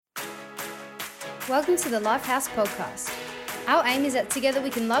Welcome to the Lifehouse Podcast. Our aim is that together we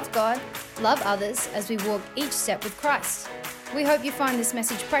can love God, love others as we walk each step with Christ. We hope you find this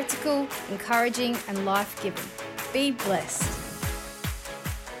message practical, encouraging, and life-giving. Be blessed.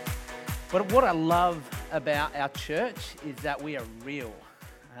 But what I love about our church is that we are real.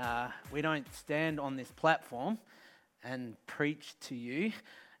 We don't stand on this platform and preach to you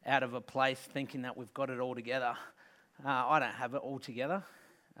out of a place thinking that we've got it all together. I don't have it all together.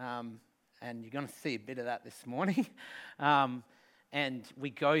 And you're going to see a bit of that this morning. And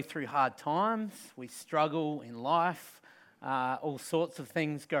we go through hard times, we struggle in life, all sorts of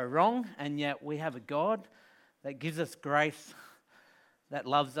things go wrong, and yet we have a God that gives us grace, that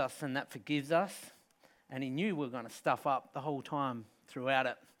loves us and that forgives us, and He knew we were going to stuff up the whole time throughout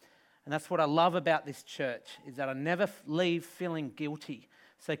it. And that's what I love about this church, is that I never leave feeling guilty.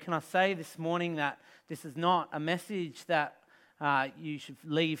 So can I say this morning that this is not a message that you should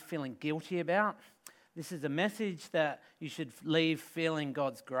leave feeling guilty about. This is a message that you should leave feeling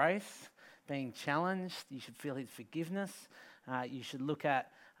God's grace, being challenged. You should feel His forgiveness. You should look at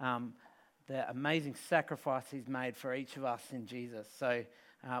the amazing sacrifice He's made for each of us in Jesus. So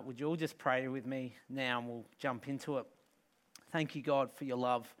would you all just pray with me now and we'll jump into it. Thank you, God, for your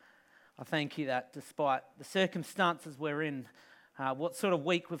love. I thank you that despite the circumstances we're in, what sort of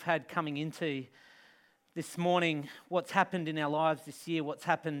week we've had coming into this morning, what's happened in our lives this year, what's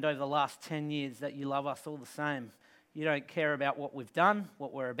happened over the last 10 years, that you love us all the same. You don't care about what we've done,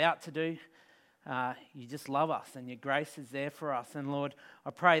 what we're about to do. You just love us and your grace is there for us. And Lord, I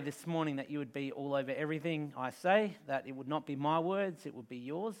pray this morning that you would be all over everything I say, that it would not be my words, it would be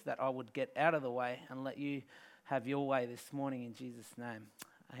yours, that I would get out of the way and let you have your way this morning in Jesus' name.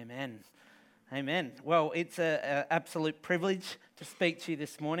 Amen. Amen. Well, it's an absolute privilege to speak to you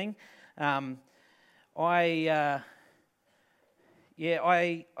this morning. I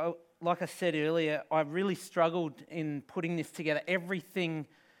like I said earlier, I really struggled in putting this together. Everything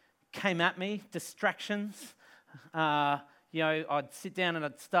came at me, distractions. I'd sit down and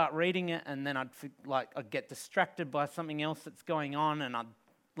I'd start reading it, and then I'd get distracted by something else that's going on, and I'd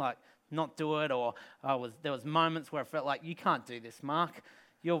not do it. Or there was moments where I felt like, you can't do this, Mark.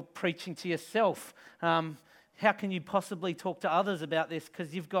 You're preaching to yourself. How can you possibly talk to others about this,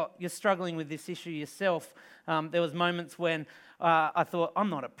 because you're struggling with this issue yourself? There was moments when I thought, I'm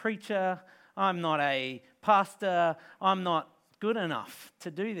not a preacher, I'm not a pastor, I'm not good enough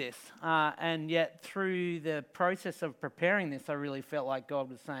to do this. And yet through the process of preparing this, I really felt like God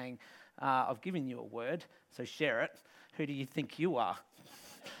was saying, I've given you a word, so share it. Who do you think you are?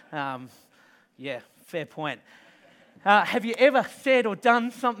 Fair point. Have you ever said or done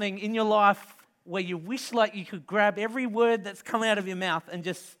something in your life where you wish like you could grab every word that's come out of your mouth and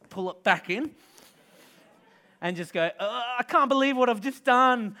just pull it back in and just go, I can't believe what I've just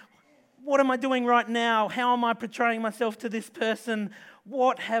done. What am I doing right now? How am I portraying myself to this person?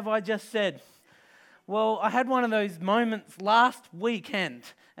 What have I just said? Well, I had one of those moments last weekend,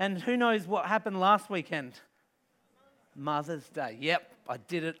 and who knows what happened last weekend? Mother's Day. Yep, I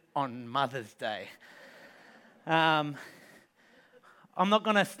did it on Mother's Day. I'm not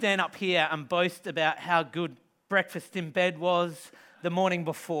going to stand up here and boast about how good breakfast in bed was the morning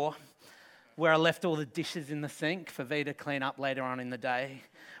before, where I left all the dishes in the sink for V to clean up later on in the day,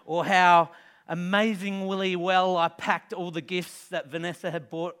 or how amazingly well I packed all the gifts that Vanessa had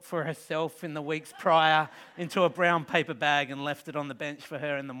bought for herself in the weeks prior into a brown paper bag and left it on the bench for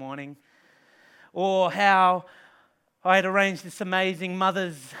her in the morning, or how I had arranged this amazing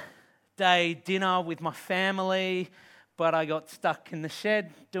Mother's Day dinner with my family, but I got stuck in the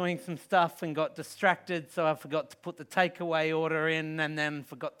shed doing some stuff and got distracted, so I forgot to put the takeaway order in and then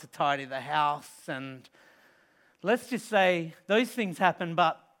forgot to tidy the house. And let's just say those things happen,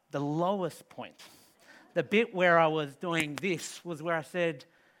 but the lowest point, the bit where I was doing this, was where I said,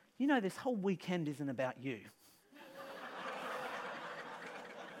 this whole weekend isn't about you.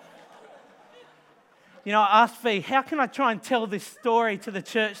 I asked Fee, how can I try and tell this story to the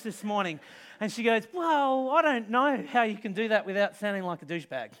church this morning? And she goes, well, I don't know how you can do that without sounding like a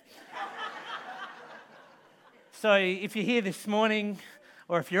douchebag. So if you're here this morning,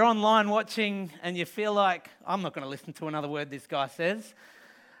 or if you're online watching and you feel like, I'm not going to listen to another word this guy says,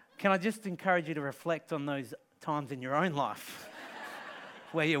 can I just encourage you to reflect on those times in your own life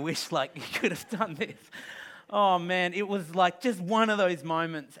where you wish like you could have done this? Oh man, it was like just one of those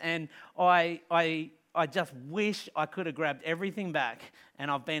moments, and I just wish I could have grabbed everything back, and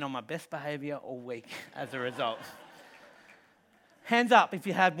I've been on my best behaviour all week as a result. Hands up if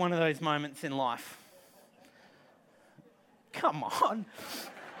you had one of those moments in life. Come on.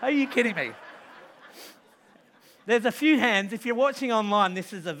 Are you kidding me? There's a few hands. If you're watching online,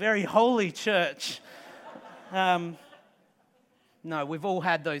 this is a very holy church. No, we've all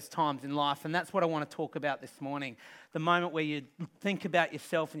had those times in life, and that's what I want to talk about this morning. The moment where you think about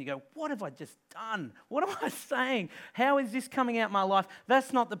yourself and you go, what have I just done? What am I saying? How is this coming out in my life?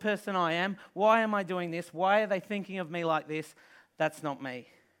 That's not the person I am. Why am I doing this? Why are they thinking of me like this? That's not me.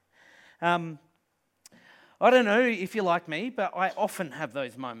 I don't know if you're like me, but I often have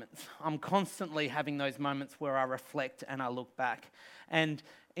those moments. I'm constantly having those moments where I reflect and I look back. And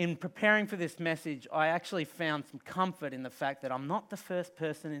in preparing for this message, I actually found some comfort in the fact that I'm not the first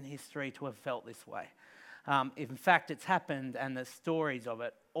person in history to have felt this way. In fact, it's happened, and there's stories of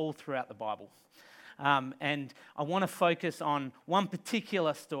it all throughout the Bible. And I want to focus on one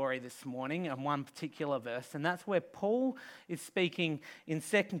particular story this morning and one particular verse, and that's where Paul is speaking in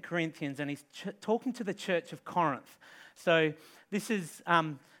 2 Corinthians, and he's talking to the church of Corinth. So this is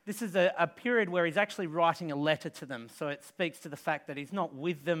a period where he's actually writing a letter to them. So it speaks to the fact that he's not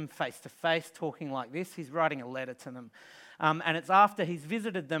with them face to face talking like this. He's writing a letter to them. And it's after he's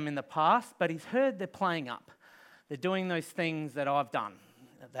visited them in the past, but he's heard they're playing up. They're doing those things that I've done,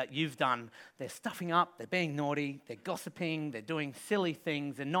 that you've done. They're stuffing up, they're being naughty, they're gossiping, they're doing silly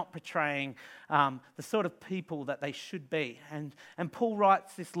things, they're not portraying the sort of people that they should be. And Paul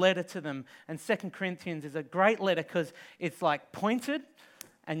writes this letter to them, and 2 Corinthians is a great letter because it's like pointed,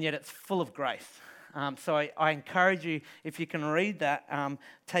 and yet it's full of grace. So I encourage you, if you can read that,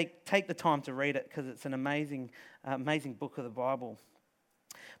 take the time to read it because it's an amazing book of the Bible.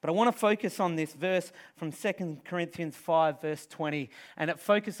 But I want to focus on this verse from 2 Corinthians 5, verse 20, and it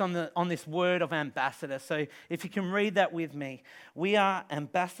focuses on this word of ambassador. So if you can read that with me. We are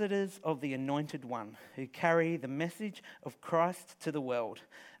ambassadors of the Anointed One who carry the message of Christ to the world,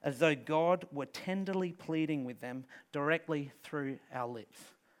 as though God were tenderly pleading with them directly through our lips.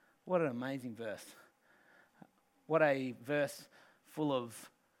 What an amazing verse. What a verse full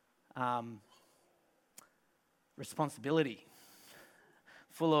of responsibility,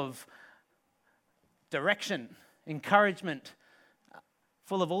 full of direction, encouragement,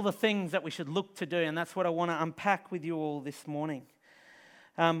 full of all the things that we should look to do. And that's what I want to unpack with you all this morning.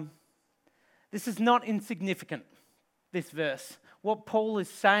 This is not insignificant, this verse. What Paul is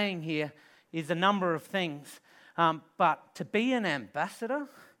saying here is a number of things. But to be an ambassador,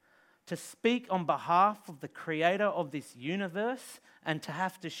 to speak on behalf of the creator of this universe and to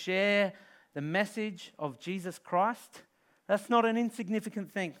have to share the message of Jesus Christ, that's not an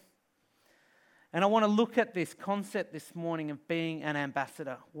insignificant thing. And I want to look at this concept this morning of being an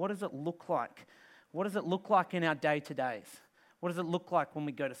ambassador. What does it look like? What does it look like in our day-to-days? What does it look like when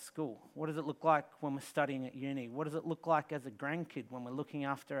we go to school? What does it look like when we're studying at uni? What does it look like as a grandkid when we're looking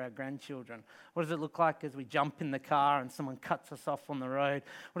after our grandchildren? What does it look like as we jump in the car and someone cuts us off on the road?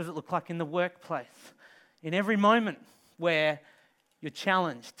 What does it look like in the workplace? In every moment where you're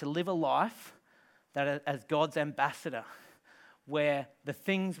challenged to live a life that as God's ambassador, where the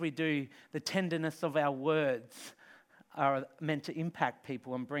things we do, the tenderness of our words are meant to impact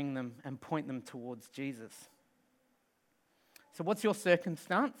people and bring them and point them towards Jesus. So what's your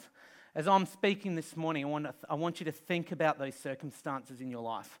circumstance? As I'm speaking this morning, I want you to think about those circumstances in your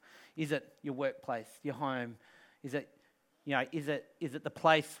life. Is it your workplace, your home? Is it the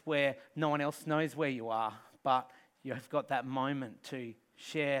place where no one else knows where you are, but you have got that moment to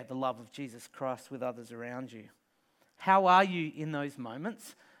share the love of Jesus Christ with others around you? How are you in those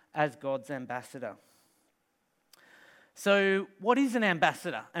moments as God's ambassador? So what is an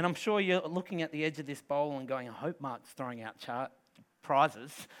ambassador? And I'm sure you're looking at the edge of this bowl and going, I hope Mark's throwing out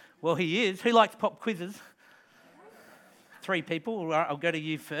prizes. Well, he is. Who likes pop quizzes? 3 people. All right, I'll go to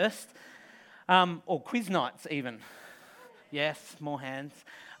you first. Or quiz nights even. Yes, more hands.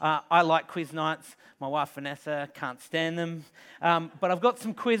 I like quiz nights. My wife Vanessa can't stand them. But I've got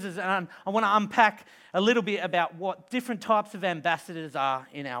some quizzes and I want to unpack a little bit about what different types of ambassadors are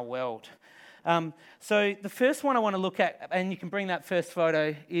in our world. So the first one I want to look at, and you can bring that first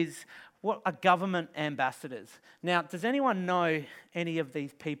photo, is what are government ambassadors? Now, does anyone know any of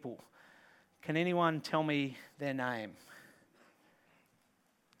these people? Can anyone tell me their name?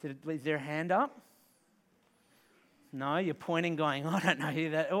 Is there a hand up? No, you're pointing going, I don't know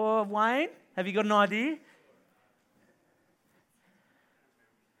who that is. Oh, Wayne, have you got an idea?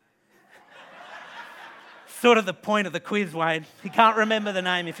 Sort of the point of the quiz, Wayne. He can't remember the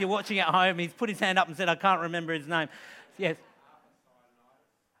name. If you're watching at home, he's put his hand up and said, I can't remember his name. Yes.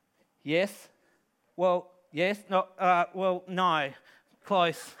 Yes? Well, yes. No. Well, no.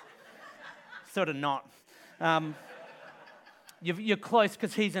 Close. Sort of not. You're close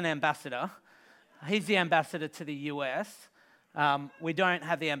because he's an ambassador. He's the ambassador to the US. We don't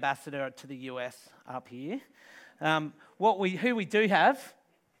have the ambassador to the US up here. Who we do have,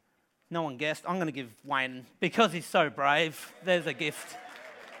 no one guessed. I'm going to give Wayne, because he's so brave, there's a gift.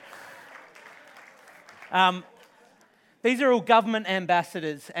 These are all government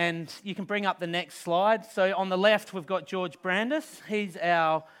ambassadors, and you can bring up the next slide. So on the left, we've got George Brandis. He's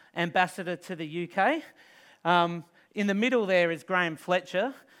our ambassador to the UK. In the middle there is Graham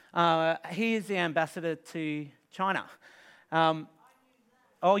Fletcher. He is the ambassador to China.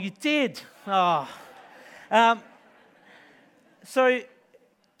 Oh, you did? Oh. So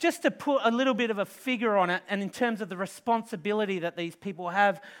just to put a little bit of a figure on it, and in terms of the responsibility that these people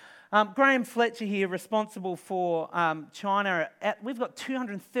have, Graham Fletcher here, responsible for China. We've got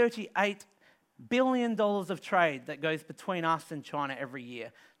 $238 billion of trade that goes between us and China every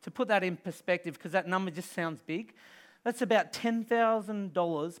year. To put that in perspective, because that number just sounds big, that's about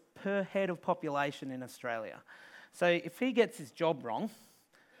 $10,000 per head of population in Australia. So if he gets his job wrong,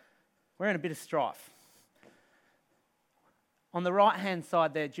 we're in a bit of strife. On the right-hand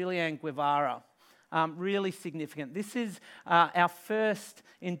side there, Julianne Guevara. Really significant. This is our first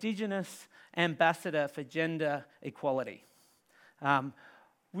Indigenous ambassador for gender equality.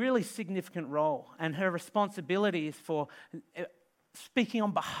 Really significant role, and her responsibility is for speaking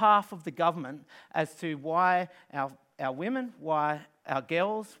on behalf of the government as to why our women, why our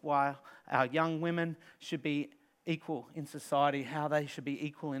girls, why our young women should be equal in society, how they should be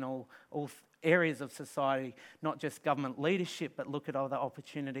equal in all areas of society, not just government leadership, but look at other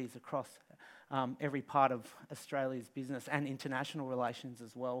opportunities across every part of Australia's business and international relations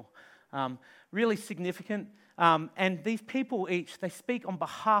as well. Really significant. And these people they speak on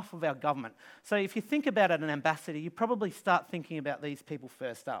behalf of our government. So if you think about it, an ambassador, you probably start thinking about these people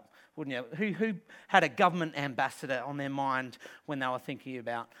first up, wouldn't you? Who had a government ambassador on their mind when they were thinking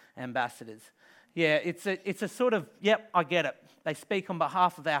about ambassadors? Yeah, it's a sort of, yep, I get it. They speak on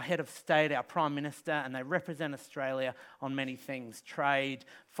behalf of our head of state, our Prime Minister, and they represent Australia on many things, trade,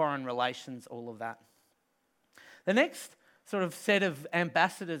 foreign relations, all of that. The next sort of set of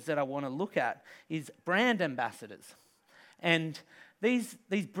ambassadors that I want to look at is brand ambassadors. And these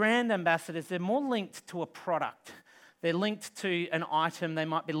brand ambassadors, they're more linked to a product. They're linked to an item, they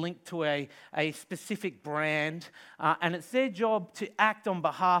might be linked to a specific brand, and it's their job to act on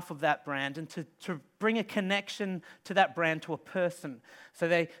behalf of that brand and to bring a connection to that brand to a person. So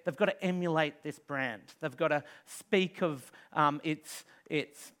they've got to emulate this brand. They've got to speak of its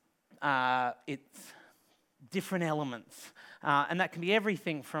different elements, and that can be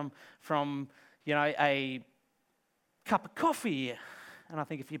everything from a cup of coffee, and I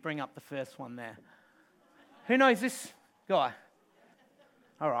think if you bring up the first one there. Who knows this guy?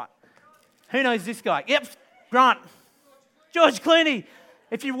 All right. Who knows this guy? Yep, Grant. George Clooney.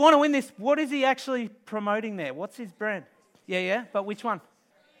 If you want to win this, what is he actually promoting there? What's his brand? Yeah, but which one?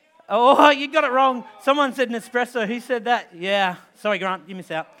 Oh, you got it wrong. Someone said Nespresso. Who said that? Yeah. Sorry, Grant, you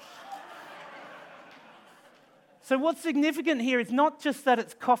miss out. So what's significant here is not just that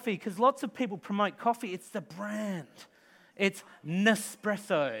it's coffee, because lots of people promote coffee. It's the brand. It's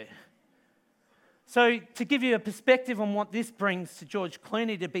Nespresso. So to give you a perspective on what this brings to George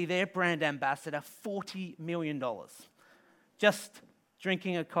Clooney to be their brand ambassador, $40 million. Just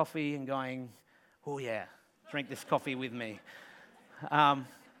drinking a coffee and going, oh yeah, drink this coffee with me.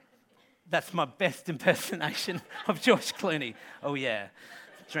 That's my best impersonation of George Clooney. Oh yeah,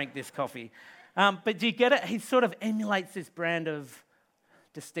 drink this coffee. But do you get it? He sort of emulates this brand of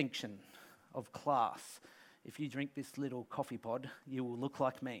distinction, of class. If you drink this little coffee pod, you will look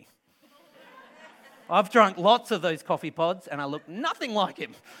like me. I've drunk lots of those coffee pods and I look nothing like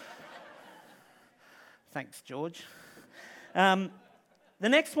him. Thanks, George. The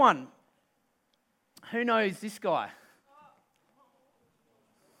next one. Who knows this guy?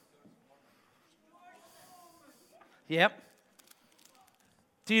 Yep.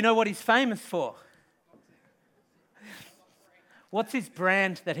 Do you know what he's famous for? What's his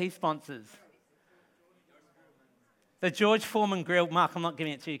brand that he sponsors? The George Foreman Grill. Mark, I'm not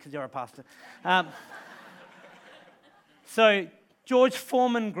giving it to you because you're a pastor. So, George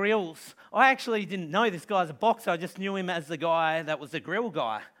Foreman Grills. I actually didn't know this guy's a boxer. I just knew him as the guy that was the grill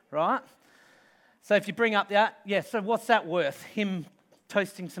guy, right? So if you bring up that, so what's that worth? Him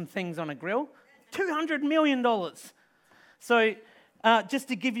toasting some things on a grill? $200 million. So just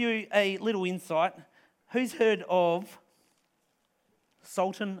to give you a little insight, who's heard of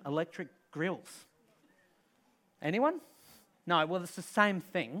Sultan Electric Grills? Anyone? No, well, it's the same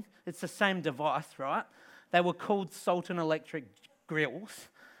thing. It's the same device, right? They were called Sultan Electric Grills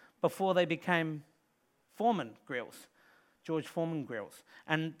before they became Foreman Grills, George Foreman Grills.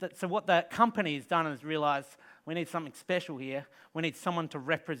 And so what the company has done is realised we need something special here. We need someone to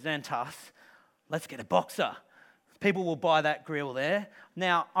represent us. Let's get a boxer. People will buy that grill there.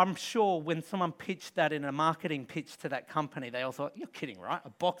 Now, I'm sure when someone pitched that in a marketing pitch to that company, they all thought, you're kidding, right? A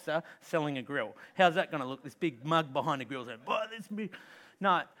boxer selling a grill. How's that going to look? This big mug behind the grill saying, buy this big.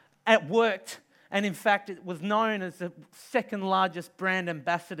 No, it worked. And in fact, it was known as the second largest brand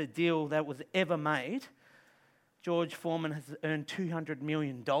ambassador deal that was ever made. George Foreman has earned $200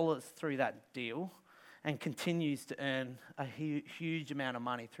 million through that deal and continues to earn a huge amount of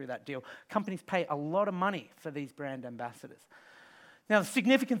money through that deal. Companies pay a lot of money for these brand ambassadors. Now, the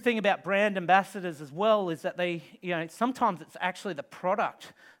significant thing about brand ambassadors as well is that they, sometimes it's actually the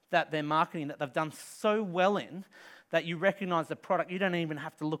product that they're marketing that they've done so well in that you recognize the product. You don't even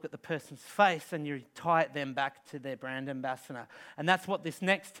have to look at the person's face and you tie it then back to their brand ambassador. And that's what this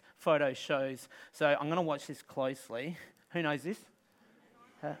next photo shows. So I'm going to watch this closely. Who knows this?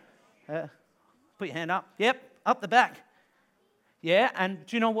 Put your hand up. Yep, up the back. Yeah, and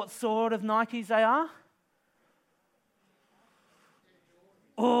do you know what sort of Nikes they are?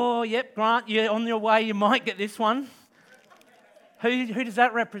 Oh, yep, Grant, you're on your way. You might get this one. Who does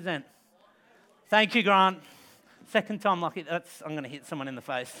that represent? Thank you, Grant. Second time lucky. I'm going to hit someone in the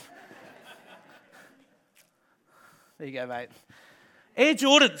face. There you go, mate. Air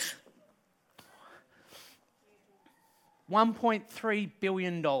Jordans. $1.3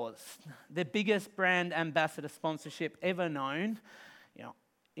 billion. The biggest brand ambassador sponsorship ever known,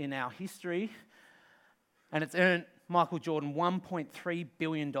 in our history. And it's earned Michael Jordan $1.3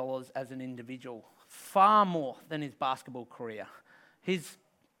 billion as an individual. Far more than his basketball career. His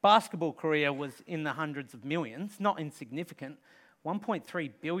basketball career was in the hundreds of millions, not insignificant.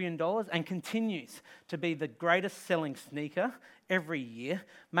 $1.3 billion, and continues to be the greatest selling sneaker every year,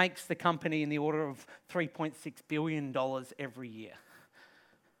 makes the company in the order of $3.6 billion every year.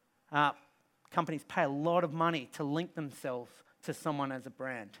 Companies pay a lot of money to link themselves to someone as a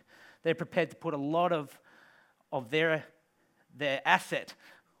brand. They're prepared to put a lot of their asset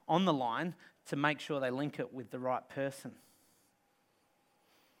on the line to make sure they link it with the right person.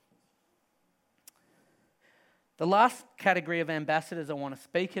 The last category of ambassadors I want to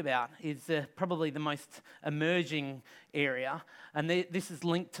speak about is probably the most emerging area, and this is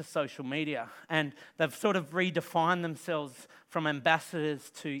linked to social media. And they've sort of redefined themselves from ambassadors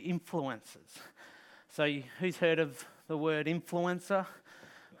to influencers. So who's heard of the word influencer?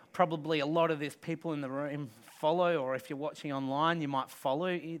 Probably a lot of these people in the room follow, or if you're watching online, you might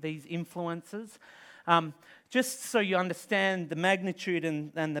follow these influencers. Just so you understand the magnitude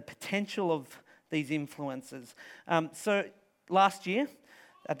and the potential of these influencers. So last year,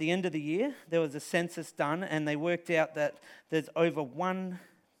 at the end of the year, there was a census done and they worked out that there's over 1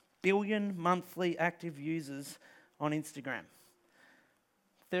 billion monthly active users on Instagram.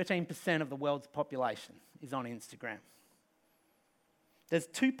 13% of the world's population is on Instagram. There's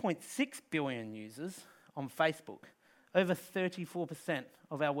 2.6 billion users on Facebook. Over 34%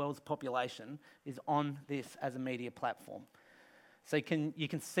 of our world's population is on this as a media platform. So you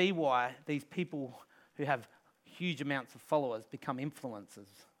can see why these people who have huge amounts of followers become influencers,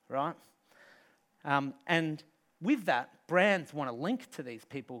 right? And with that, brands want to link to these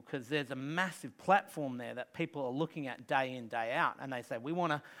people because there's a massive platform there that people are looking at day in, day out. And they say, we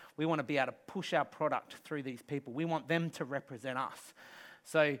want to be able to push our product through these people. We want them to represent us.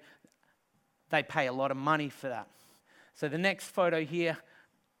 So they pay a lot of money for that. So the next photo here,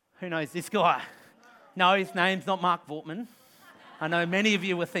 who knows this guy? No, his name's not Mark Vortman. I know many of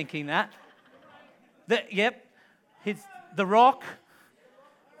you were thinking that. The Rock.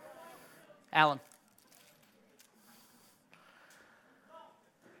 Alan.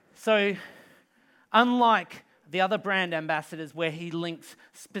 So, unlike the other brand ambassadors where he links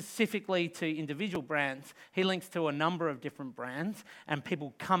specifically to individual brands, he links to a number of different brands and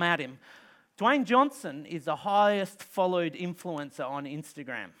people come at him. Dwayne Johnson is the highest followed influencer on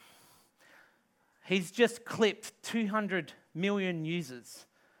Instagram. He's just clipped 200 million users.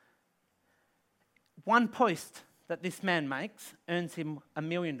 One post that this man makes earns him $1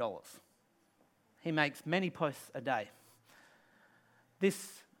 million. He makes many posts a day.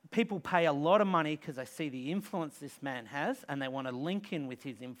 People pay a lot of money because they see the influence this man has and they want to link in with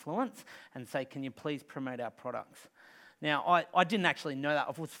his influence and say, can you please promote our products? Now, I didn't actually know that.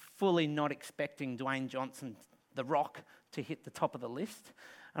 I was fully not expecting Dwayne Johnson, The Rock, to hit the top of the list.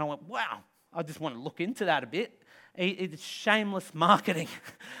 And I went, wow, I just want to look into that a bit. It's shameless marketing.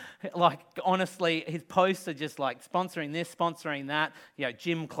 Like, honestly, his posts are just like sponsoring this, sponsoring that,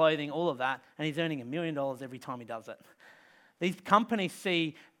 gym clothing, all of that, and he's earning $1 million every time he does it. These companies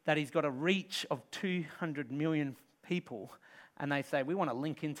see that he's got a reach of 200 million people, and they say, we want to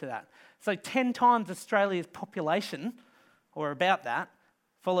link into that. So 10 times Australia's population, or about that,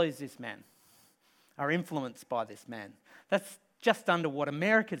 follows this man. are influenced by this man. That's just under what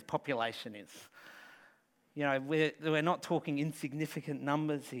America's population is. You know, we're not talking insignificant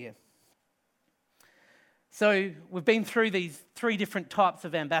numbers here. So we've been through these 3 different types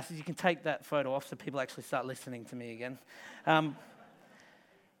of ambassadors. You can take that photo off so people actually start listening to me again.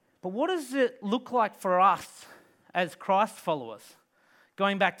 But what does it look like for us as Christ followers?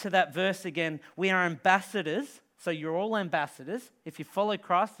 Going back to that verse again, we are ambassadors. So you're all ambassadors. If you follow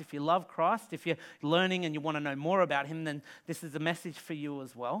Christ, if you love Christ, if you're learning and you want to know more about him, then this is a message for you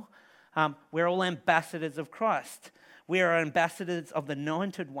as well. We're all ambassadors of Christ. We are ambassadors of the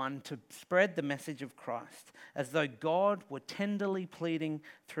Anointed One to spread the message of Christ, as though God were tenderly pleading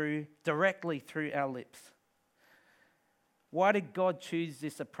directly through our lips. Why did God choose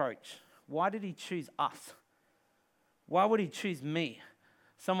this approach? Why did he choose us? Why would he choose me?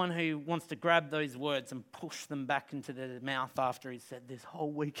 Someone who wants to grab those words and push them back into their mouth after he said, this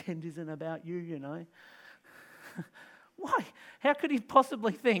whole weekend isn't about you, you know. Why? How could he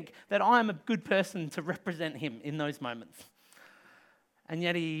possibly think that I am a good person to represent him in those moments? And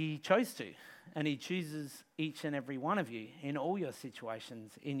yet he chose to. And he chooses each and every one of you in all your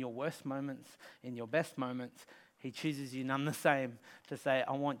situations, in your worst moments, in your best moments. He chooses you none the same to say,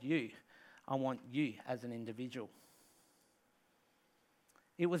 I want you as an individual.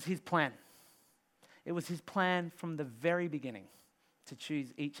 It was his plan. It was his plan from the very beginning to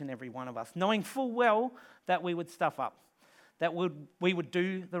choose each and every one of us, knowing full well that we would stuff up, that we would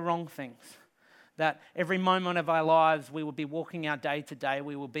do the wrong things, that every moment of our lives we would be walking our day to day,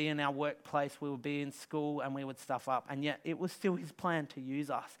 we would be in our workplace, we would be in school, and we would stuff up. And yet it was still his plan to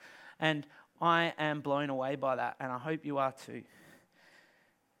use us. And I am blown away by that, and I hope you are too.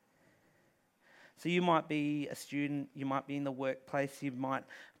 So you might be a student, you might be in the workplace, you might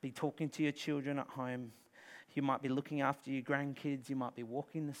be talking to your children at home, you might be looking after your grandkids, you might be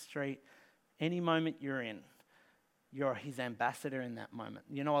walking the street. Any moment you're in, you're his ambassador in that moment.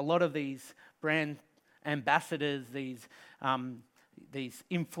 You know, a lot of these brand ambassadors, these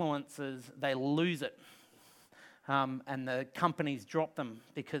influencers, they lose it. And the companies drop them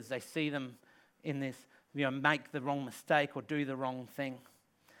because they see them in this, make the wrong mistake or do the wrong thing.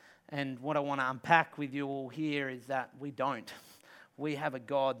 And what I want to unpack with you all here is that we don't. We have a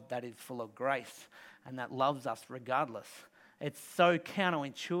God that is full of grace and that loves us regardless. It's so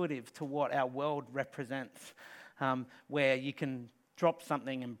counterintuitive to what our world represents, where you can drop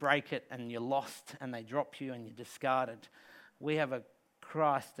something and break it and you're lost and they drop you and you're discarded. We have a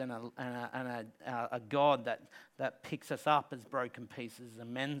Christ and a God that picks us up as broken pieces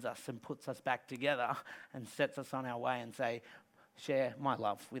and mends us and puts us back together and sets us on our way and say, share my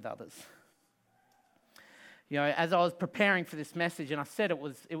love with others. You know, as I was preparing for this message, and I said it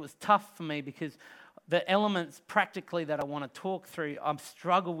was tough for me because the elements practically that I want to talk through, I've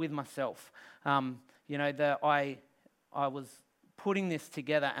struggled with myself. That I was putting this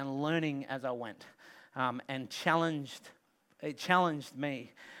together and learning as I went, and it challenged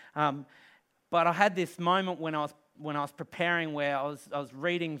me. But I had this moment when I was preparing where I was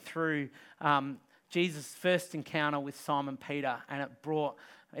reading through Jesus' first encounter with Simon Peter, and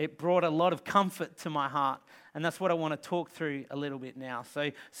it brought a lot of comfort to my heart, and that's what I want to talk through a little bit now.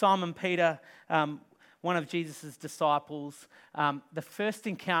 So Simon Peter, one of Jesus' disciples, the first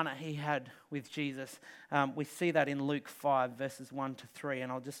encounter he had with Jesus, we see that in Luke 5, verses 1 to 3,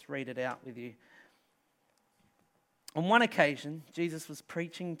 and I'll just read it out with you. On one occasion, Jesus was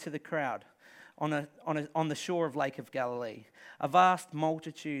preaching to the crowd on the shore of Lake of Galilee. A vast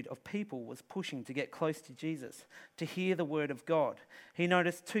multitude of people was pushing to get close to Jesus, to hear the word of God. He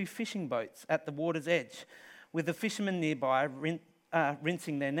noticed 2 fishing boats at the water's edge, with the fishermen nearby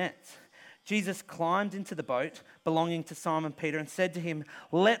rinsing their nets. Jesus climbed into the boat belonging to Simon Peter and said to him,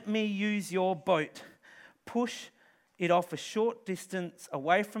 "Let me use your boat. Push it off a short distance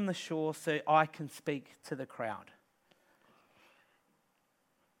away from the shore so I can speak to the crowd."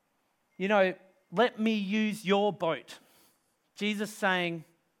 You know, let me use your boat. Jesus saying,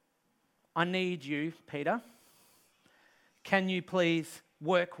 I need you, Peter. Can you please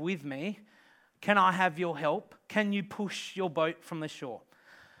work with me? Can I have your help? Can you push your boat from the shore?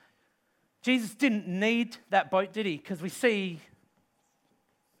 Jesus didn't need that boat, did he? Because we see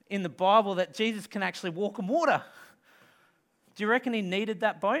in the Bible that Jesus can actually walk on water. Do you reckon he needed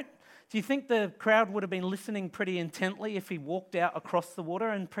that boat? Do you think the crowd would have been listening pretty intently if he walked out across the water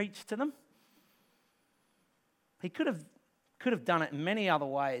and preached to them? He could have done it in many other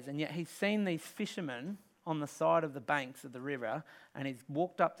ways, and yet he's seen these fishermen on the side of the banks of the river, and he's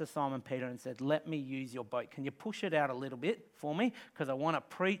walked up to Simon Peter and said, "Let me use your boat. Can you push it out a little bit for me? Because I want to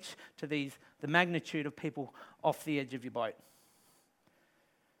preach to the magnitude of people off the edge of your boat."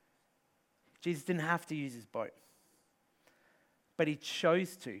 Jesus didn't have to use his boat, but he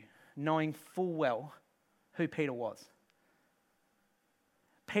chose to, knowing full well who Peter was.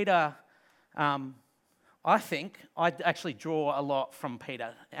 Peter, I think, I actually draw a lot from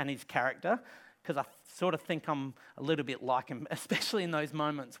Peter and his character, because I sort of think I'm a little bit like him, especially in those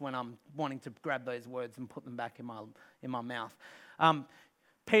moments when I'm wanting to grab those words and put them back in my mouth.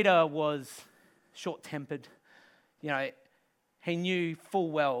 Peter was short-tempered. He knew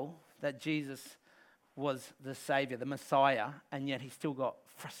full well that Jesus was the Savior, the Messiah, and yet he still got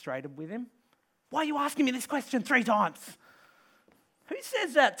frustrated with him. Why are you asking me this question 3 times? Who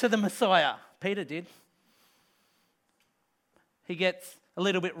says that to the Messiah? Peter did. He gets a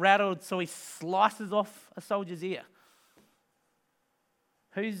little bit rattled, so he slices off a soldier's ear.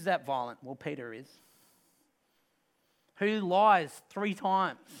 Who's that violent? Well, Peter is. Who lies 3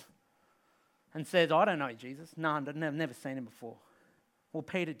 times and says, I don't know Jesus. No, I've never seen him before. Well,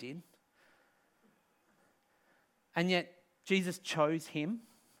 Peter did. And yet, Jesus chose him,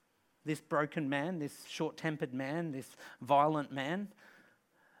 this broken man, this short-tempered man, this violent man.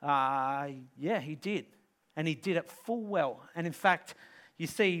 He did. And he did it full well. And in fact, you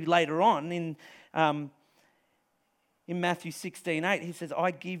see later on in Matthew 16:8, he says,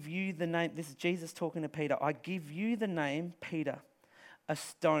 I give you the name, this is Jesus talking to Peter, I give you the name Peter, a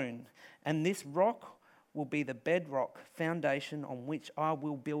stone, and this rock will be the bedrock foundation on which I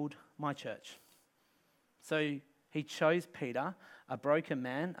will build my church. So he chose Peter, a broken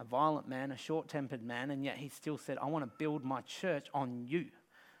man, a violent man, a short-tempered man, and yet he still said, I want to build my church on you.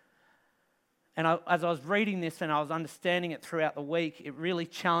 And as I was reading this and I was understanding it throughout the week, it really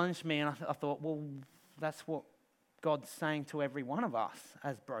challenged me, and I thought, well, that's what God's saying to every one of us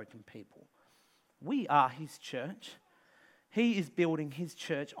as broken people. We are his church. He is building his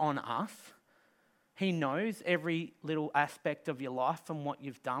church on us. He knows every little aspect of your life and what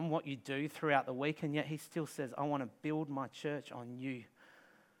you've done, what you do throughout the week, and yet he still says, I want to build my church on you.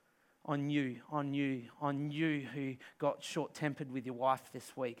 On you who got short-tempered with your wife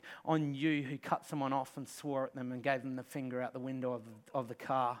this week. On you who cut someone off and swore at them and gave them the finger out the window of the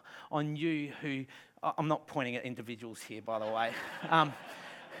car. On you who, I'm not pointing at individuals here, by the way.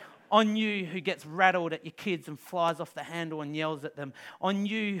 On you who gets rattled at your kids and flies off the handle and yells at them. On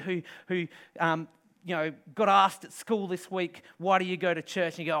you who got asked at school this week, why do you go to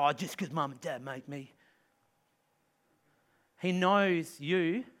church? And you go, just because mum and dad make me. He knows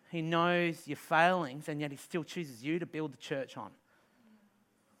you. He knows your failings, and yet he still chooses you to build the church on.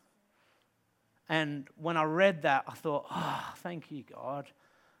 And when I read that, I thought, thank you, God.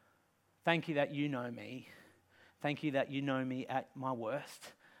 Thank you that you know me. Thank you that you know me at my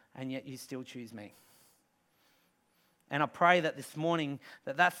worst, and yet you still choose me. And I pray that this morning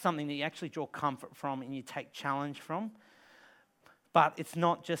that that's something that you actually draw comfort from and you take challenge from. But it's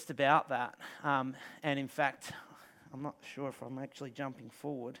not just about that. And in fact, I'm not sure if I'm actually jumping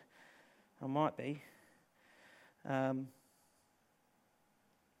forward. I might be. No,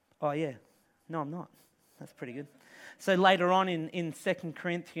 I'm not. That's pretty good. So later on in 2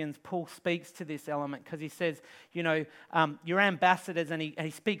 Corinthians, Paul speaks to this element because he says, you're ambassadors, and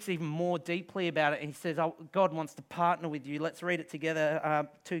he speaks even more deeply about it. And he says, God wants to partner with you. Let's read it together,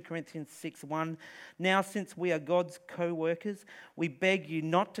 2 Corinthians 6:1. Now, since we are God's co-workers, we beg you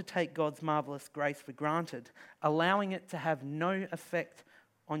not to take God's marvelous grace for granted, allowing it to have no effect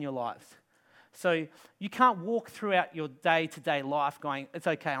on your lives. So you can't walk throughout your day-to-day life going, it's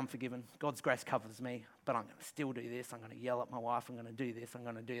okay, I'm forgiven. God's grace covers me, but I'm going to still do this. I'm going to yell at my wife. I'm going to do this. I'm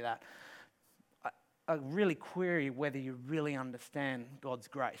going to do that. I really query whether you really understand God's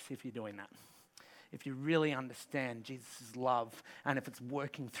grace if you're doing that. If you really understand Jesus' love and if it's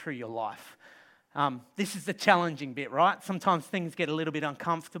working through your life. This is the challenging bit, right? Sometimes things get a little bit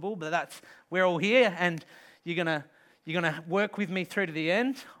uncomfortable, but we're all here, and you're gonna work with me through to the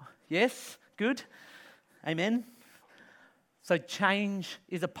end. Yes? Good? Amen? So change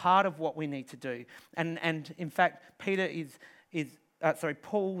is a part of what we need to do. And in fact,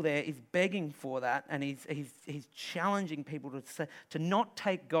 Paul there is begging for that, and he's challenging people to not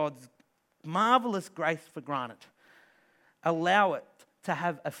take God's marvelous grace for granted. Allow it to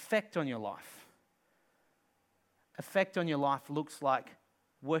have effect on your life. Effect on your life looks like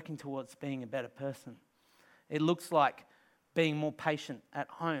working towards being a better person. It looks like being more patient at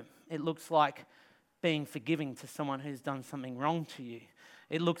home. It looks like being forgiving to someone who's done something wrong to you.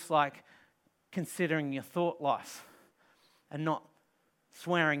 It looks like considering your thought life and not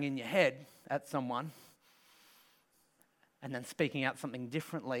swearing in your head at someone and then speaking out something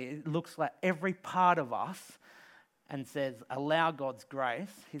differently. It looks like every part of us and says, allow God's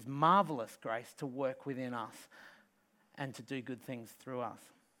grace, his marvelous grace, to work within us and to do good things through us.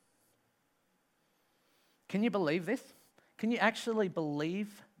 Can you believe this? Can you actually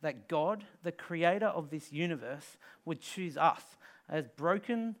believe that God, the creator of this universe, would choose us as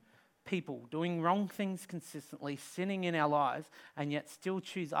broken people doing wrong things consistently, sinning in our lives, and yet still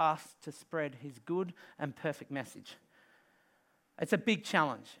choose us to spread his good and perfect message? It's a big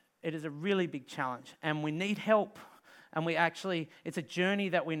challenge. It is a really big challenge, and we need help. And it's a journey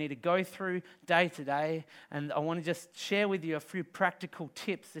that we need to go through day to day. And I want to just share with you a few practical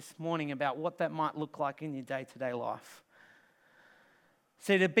tips this morning about what that might look like in your day-to-day life.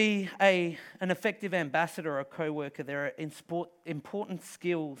 So to be an effective ambassador or a co-worker, there are important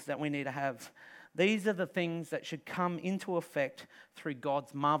skills that we need to have. These are the things that should come into effect through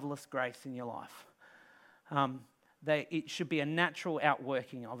God's marvelous grace in your life. It should be a natural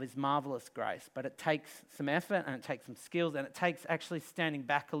outworking of his marvelous grace, but it takes some effort and it takes some skills, and it takes actually standing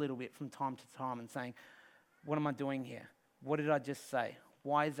back a little bit from time to time and saying, what am I doing here? What did I just say?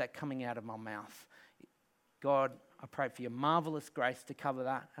 Why is that coming out of my mouth? God, I pray for your marvelous grace to cover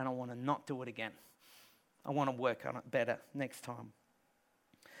that, and I want to not do it again. I want to work on it better next time.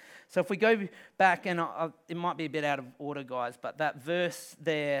 So if we go back, and it might be a bit out of order, guys, but that verse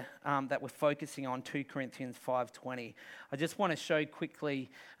there that we're focusing on, 2 Corinthians 5:20, I just want to show quickly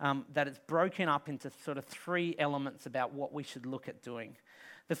that it's broken up into sort of 3 elements about what we should look at doing.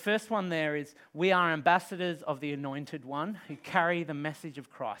 The first one there is, we are ambassadors of the Anointed One who carry the message of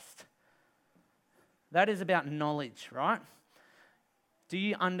Christ. That is about knowledge, right? Do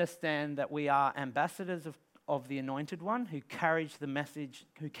you understand that we are ambassadors of the Anointed One who carry the message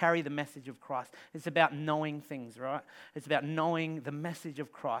of Christ? It's about knowing things, right? It's about knowing the message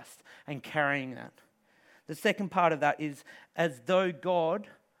of Christ and carrying that. The second part of that is, as though God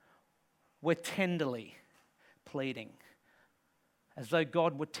were tenderly pleading. As though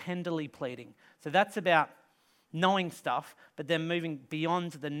God were tenderly pleading. So that's about knowing stuff, but then moving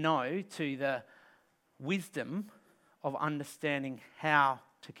beyond the know to the wisdom of understanding how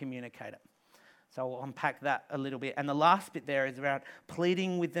to communicate it. So I'll unpack that a little bit. And the last bit there is around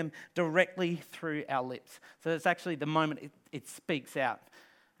pleading with them directly through our lips. So it's actually the moment it speaks out.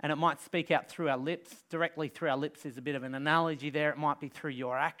 And it might speak out through our lips. Directly through our lips is a bit of an analogy there. It might be through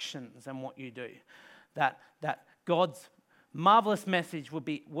your actions and what you do. That God's marvelous message will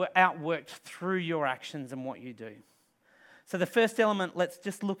be outworked through your actions and what you do. So the first element, let's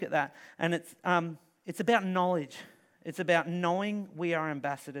just look at that. And it's about knowledge. It's about knowing we are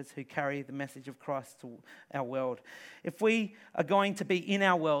ambassadors who carry the message of Christ to our world. If we are going to be in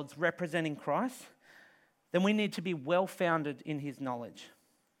our worlds representing Christ, then we need to be well-founded in his knowledge,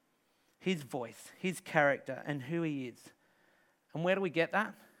 his voice, his character, and who he is. And where do we get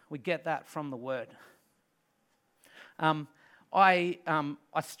that? We get that from the Word. I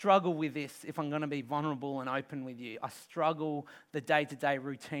struggle with this, if I'm going to be vulnerable and open with you. I struggle the day-to-day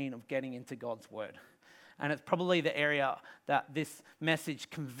routine of getting into God's Word. And it's probably the area that this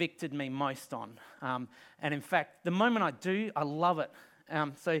message convicted me most on. And in fact, the moment I do, I love it.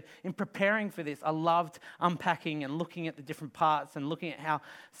 So in preparing for this, I loved unpacking and looking at the different parts and looking at how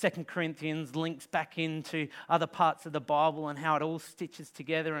 2 Corinthians links back into other parts of the Bible and how it all stitches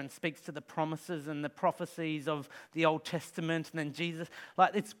together and speaks to the promises and the prophecies of the Old Testament and then Jesus.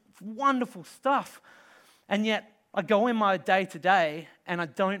 Like, it's wonderful stuff. And yet, I go in my day-to-day and I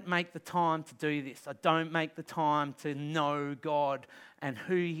don't make the time to do this. I don't make the time to know God and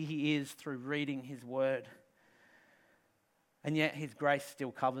who he is through reading his word. And yet his grace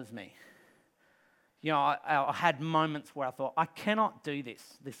still covers me. You know, I had moments where I thought, I cannot do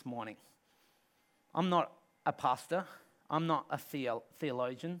this morning. I'm not a pastor. I'm not a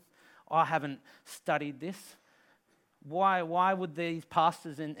theologian. I haven't studied this. Why would these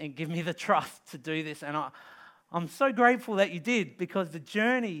pastors and give me the trust to do this? And I'm so grateful that you did, because the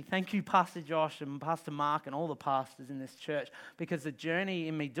journey, thank you Pastor Josh and Pastor Mark and all the pastors in this church, because the journey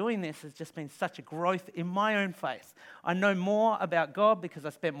in me doing this has just been such a growth in my own faith. I know more about God because I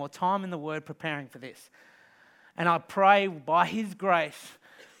spent more time in the Word preparing for this. And I pray by his grace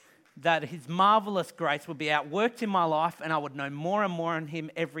that his marvelous grace would be outworked in my life, and I would know more and more in him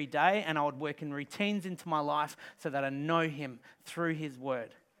every day, and I would work in routines into my life so that I know him through his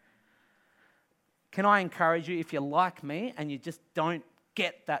word. Can I encourage you, if you're like me and you just don't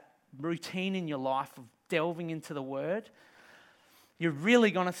get that routine in your life of delving into the word, you're really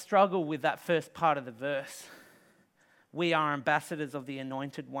going to struggle with that first part of the verse. We are ambassadors of the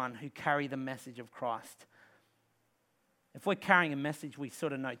Anointed One who carry the message of Christ. If we're carrying a message we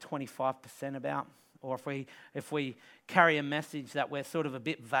sort of know 25% about, or if we carry a message that we're sort of a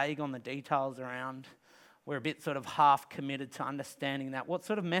bit vague on the details around, we're a bit sort of half committed to understanding that, what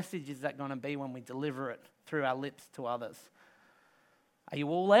sort of message is that going to be when we deliver it through our lips to others? Are you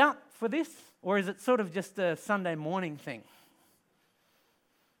all out for this? Or is it sort of just a Sunday morning thing?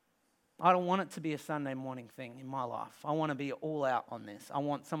 I don't want it to be a Sunday morning thing in my life. I want to be all out on this. I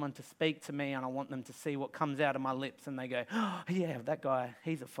want someone to speak to me and I want them to see what comes out of my lips and they go, oh, yeah, that guy,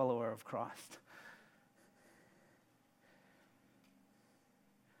 he's a follower of Christ.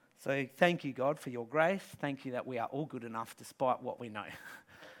 So thank you, God, for your grace. Thank you that we are all good enough despite what we know.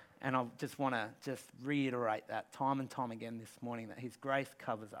 And I just want to just reiterate that time and time again this morning, that his grace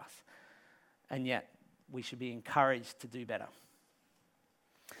covers us. And yet we should be encouraged to do better.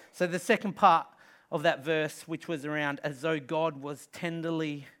 So the second part of that verse, which was around as though God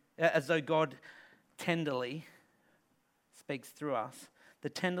tenderly speaks through us, the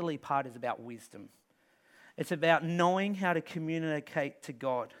tenderly part is about wisdom. It's about knowing how to communicate to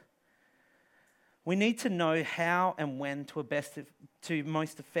God. We need to know how and when to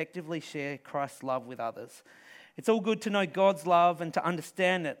most effectively share Christ's love with others. It's all good to know God's love and to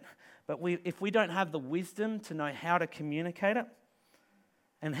understand it, but if we don't have the wisdom to know how to communicate it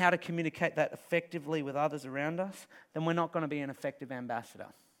and how to communicate that effectively with others around us, then we're not going to be an effective ambassador.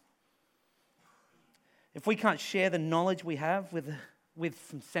 If we can't share the knowledge we have with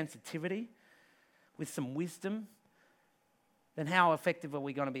some sensitivity, with some wisdom, then how effective are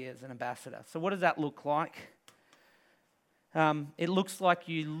we going to be as an ambassador? So what does that look like? It looks like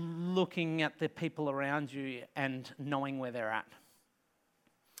you looking at the people around you and knowing where they're at.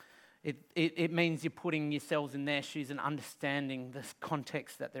 It means you're putting yourselves in their shoes and understanding the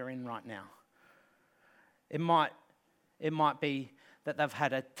context that they're in right now. It might be that they've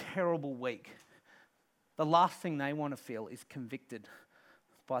had a terrible week. The last thing they want to feel is convicted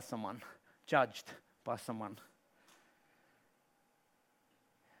by someone, judged by someone.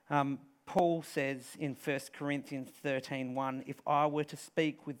 Paul says in 1 Corinthians 13:1, if I were to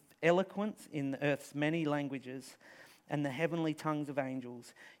speak with eloquence in the earth's many languages and the heavenly tongues of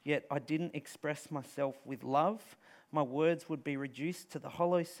angels, yet I didn't express myself with love, my words would be reduced to the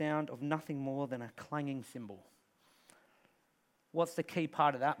hollow sound of nothing more than a clanging cymbal. What's the key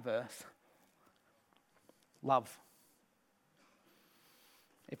part of that verse? Love.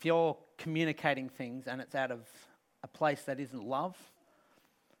 If you're communicating things and it's out of a place that isn't love,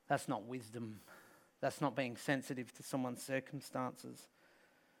 that's not wisdom. That's not being sensitive to someone's circumstances.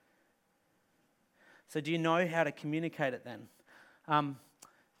 So do you know how to communicate it then?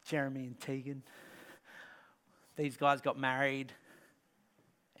 Jeremy and Tegan, these guys got married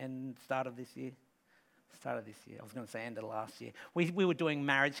and start of this year. I was going to say end of last year. We were doing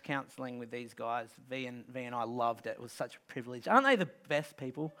marriage counselling with these guys. V and I loved it. It was such a privilege. Aren't they the best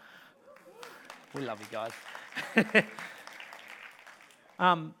people? We love you guys.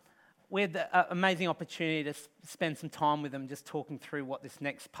 We had the amazing opportunity to spend some time with them just talking through what this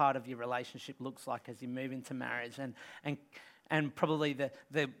next part of your relationship looks like as you move into marriage. And probably the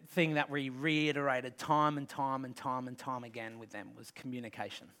thing that we reiterated time and time again with them was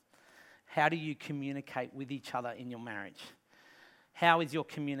communication. How do you communicate with each other in your marriage? How is your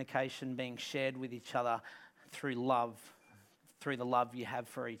communication being shared with each other through love, through the love you have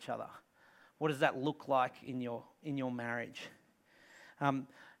for each other? What does that look like in your marriage?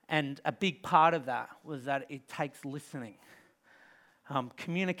 And a big part of that was that it takes listening.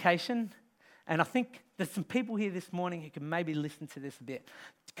 Communication, and I think there's some people here this morning who can maybe listen to this a bit.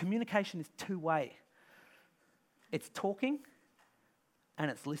 Communication is two-way. It's talking and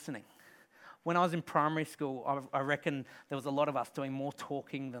it's listening. When I was in primary school, I reckon there was a lot of us doing more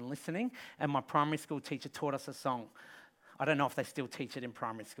talking than listening, and my primary school teacher taught us a song. I don't know if they still teach it in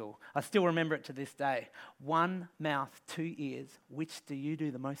primary school. I still remember it to this day. One mouth, two ears, which do you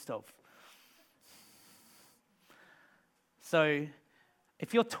do the most of? So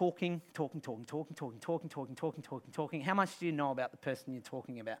if you're talking, how much do you know about the person you're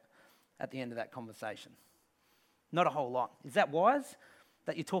talking about at the end of that conversation? Not a whole lot. Is that wise?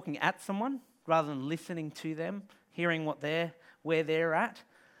 That you're talking at someone rather than listening to them, hearing where they're at?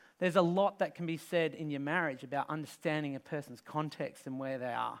 There's a lot that can be said in your marriage about understanding a person's context and where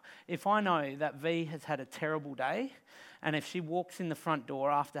they are. If I know that V has had a terrible day, and if she walks in the front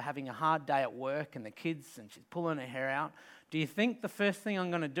door after having a hard day at work and the kids and she's pulling her hair out, do you think the first thing I'm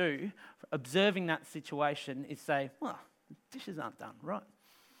going to do, observing that situation, is say, well, the dishes aren't done, right?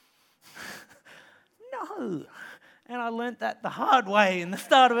 No. And I learnt that the hard way in the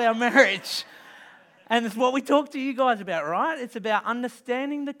start of our marriage. And it's what we talk to you guys about, right? It's about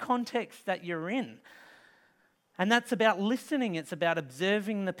understanding the context that you're in. And that's about listening. It's about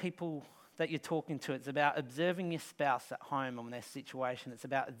observing the people that you're talking to. It's about observing your spouse at home on their situation. It's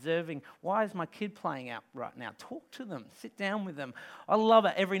about observing, why is my kid playing out right now? Talk to them. Sit down with them. I love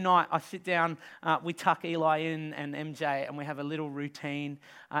it. Every night I sit down, we tuck Eli in and MJ, and we have a little routine.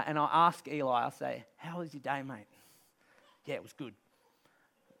 And I ask Eli, I say, how was your day, mate? Yeah, it was good.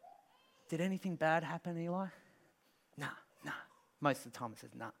 Did anything bad happen, Eli? Nah. Most of the time it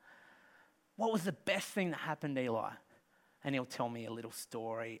says, nah. What was the best thing that happened, Eli? And he'll tell me a little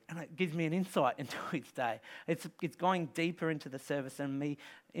story, and it gives me an insight into his day. It's going deeper into the service and me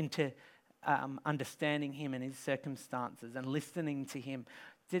into understanding him and his circumstances and listening to him.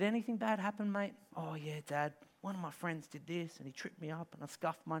 Did anything bad happen, mate? Oh, yeah, Dad. One of my friends did this, and he tripped me up, and I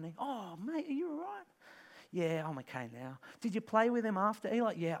scuffed my knee. Oh, mate, are you all right? Yeah, I'm okay now. Did you play with him after,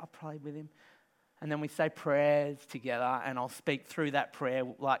 Eli? Yeah, I played with him. And then we say prayers together, and I'll speak through that prayer,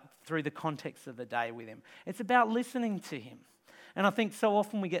 like through the context of the day with him. It's about listening to him. And I think so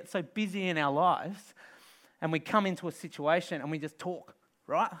often we get so busy in our lives, and we come into a situation and we just talk,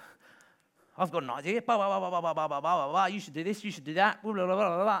 right? I've got an idea, blah, blah, blah, blah, blah, blah, blah, blah, blah. You should do this, you should do that, blah, blah, blah,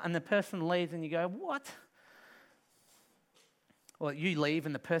 blah, blah. And the person leaves and you go, what? Well, you leave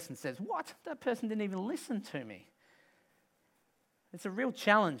and the person says, what? That person didn't even listen to me. It's a real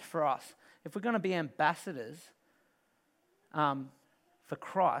challenge for us. If we're going to be ambassadors for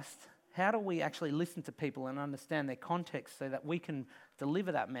Christ, how do we actually listen to people and understand their context so that we can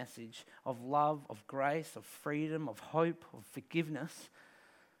deliver that message of love, of grace, of freedom, of hope, of forgiveness,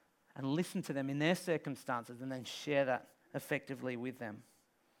 and listen to them in their circumstances and then share that effectively with them?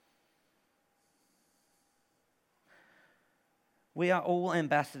 We are all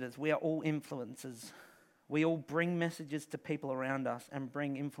ambassadors. We are all influencers. We all bring messages to people around us and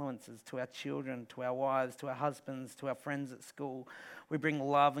bring influences to our children, to our wives, to our husbands, to our friends at school. We bring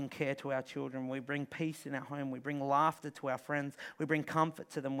love and care to our children. We bring peace in our home. We bring laughter to our friends. We bring comfort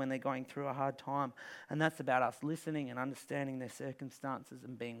to them when they're going through a hard time. And that's about us listening and understanding their circumstances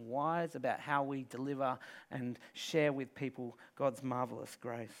and being wise about how we deliver and share with people God's marvelous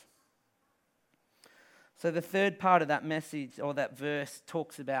grace. So the third part of that message or that verse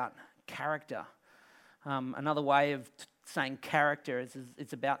talks about character. Another way of saying character is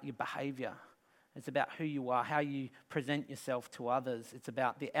it's about your behaviour. It's about who you are, how you present yourself to others. It's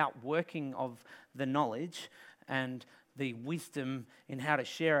about the outworking of the knowledge and the wisdom in how to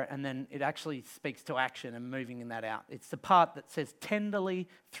share it, and then it actually speaks to action and moving in that out. It's the part that says tenderly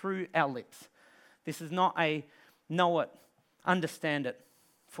through our lips. This is not a know it, understand it,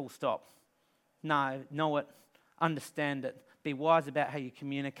 full stop. No, know it, understand it, be wise about how you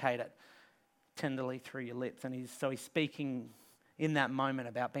communicate it. Tenderly through your lips. And he's speaking in that moment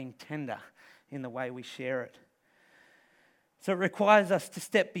about being tender in the way we share it. So it requires us to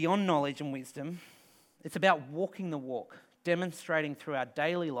step beyond knowledge and wisdom. It's about walking the walk, demonstrating through our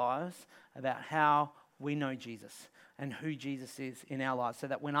daily lives about how we know Jesus and who Jesus is in our lives, so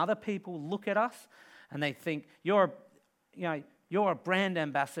that when other people look at us and they think you're a brand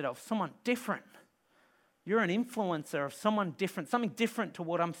ambassador of someone different. You're an influencer of someone different, something different to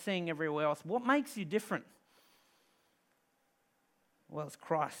what I'm seeing everywhere else. What makes you different? Well, it's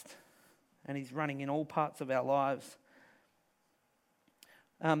Christ, and he's running in all parts of our lives.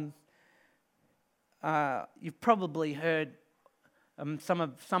 You've probably heard,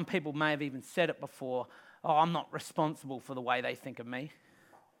 some people may have even said it before, oh, I'm not responsible for the way they think of me.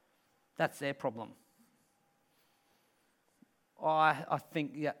 That's their problem. I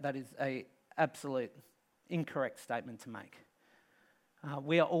think that is an absolute incorrect statement to make.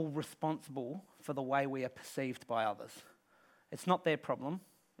 We are all responsible for the way we are perceived by others. It's not their problem,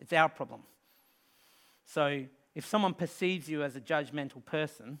 it's our problem. So if someone perceives you as a judgmental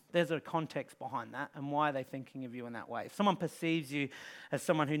person, there's a context behind that, and why are they thinking of you in that way? If someone perceives you as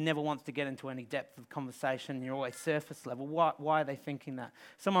someone who never wants to get into any depth of conversation, you're always surface level, why are they thinking that?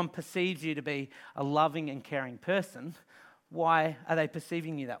 If someone perceives you to be a loving and caring person, why are they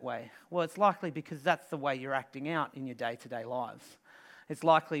perceiving you that way? Well, it's likely because that's the way you're acting out in your day-to-day lives. It's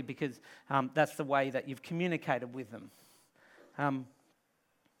likely because that's the way that you've communicated with them.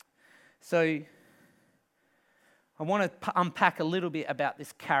 So I want to unpack a little bit about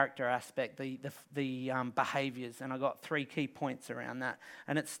this character aspect, the behaviours, and I got 3 key points around that.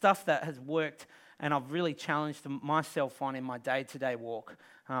 And it's stuff that has worked, and I've really challenged myself on in my day-to-day walk,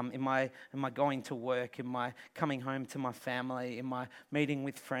 in my going to work, in my coming home to my family, in my meeting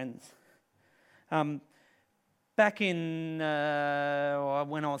with friends. Back in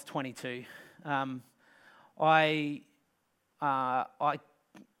when I was 22, I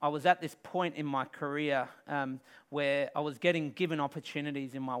I was at this point in my career where I was getting given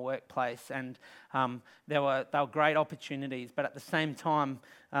opportunities in my workplace, and they were great opportunities, but at the same time,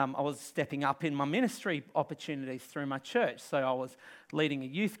 I was stepping up in my ministry opportunities through my church. So I was leading a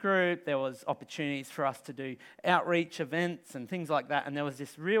youth group, there was opportunities for us to do outreach events and things like that, and there was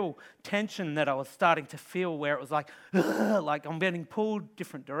this real tension that I was starting to feel where it was like I'm getting pulled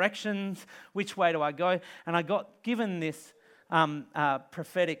different directions, which way do I go? And I got given this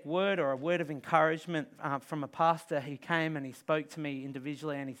prophetic word or a word of encouragement from a pastor. He came and he spoke to me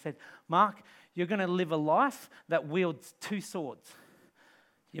individually and he said, Mark, you're going to live a life that wields two swords,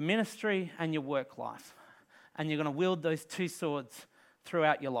 your ministry and your work life. And you're going to wield those two swords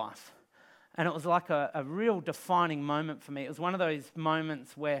throughout your life. And it was like a real defining moment for me. It was one of those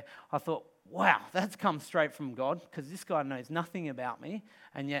moments where I thought, wow, that's come straight from God, because this guy knows nothing about me,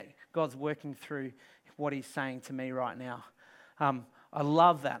 and yet God's working through what he's saying to me right now. I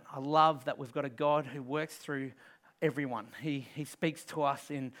love that. I love that we've got a God who works through everyone. He speaks to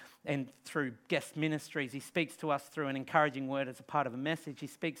us and through guest ministries. He speaks to us through an encouraging word as a part of a message. He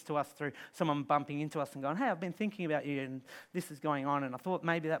speaks to us through someone bumping into us and going, hey, I've been thinking about you and this is going on, and I thought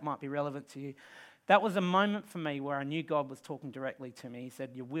maybe that might be relevant to you. That was a moment for me where I knew God was talking directly to me. He said,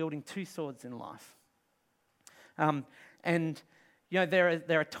 you're wielding two swords in life. And you know,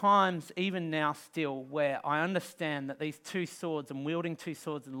 there are times, even now still, where I understand that these two swords and wielding two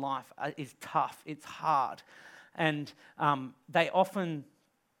swords in life is tough. It's hard. And they often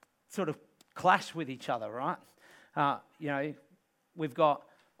sort of clash with each other, right? You know, we've got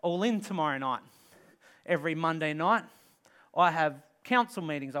All In tomorrow night. Every Monday night, I have council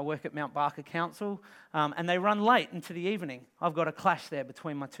meetings. I work at Mount Barker Council, and they run late into the evening. I've got a clash there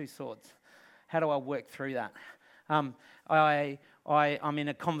between my two swords. How do I work through that? I'm in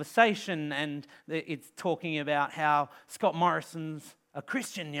a conversation and it's talking about how Scott Morrison's a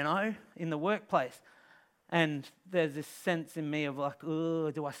Christian, you know, in the workplace. And there's this sense in me of like,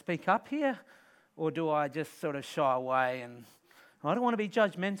 oh, do I speak up here? Or do I just sort of shy away? And I don't want to be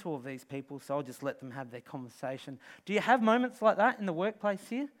judgmental of these people, so I'll just let them have their conversation. Do you have moments like that in the workplace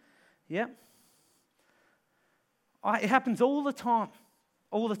here? Yeah. It happens all the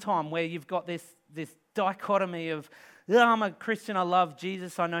time where you've got this dichotomy of, I'm a Christian, I love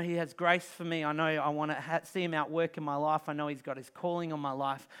Jesus, I know he has grace for me, I know I want to see him at work in my life, I know he's got his calling on my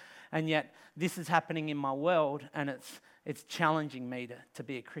life, and yet this is happening in my world, and it's challenging me to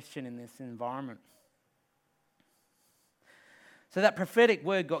be a Christian in this environment. So that prophetic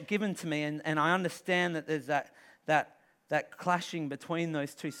word got given to me, and I understand that there's that clashing between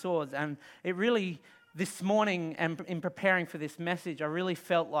those two swords, and it really, this morning and in preparing for this message, I really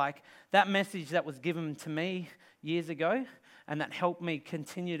felt like that message that was given to me years ago and that helped me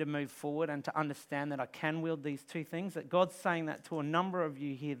continue to move forward and to understand that I can wield these two things, that God's saying that to a number of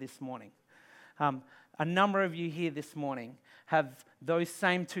you here this morning. A number of you here this morning have those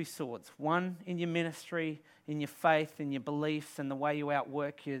same two swords, one in your ministry, in your faith, in your beliefs, and the way you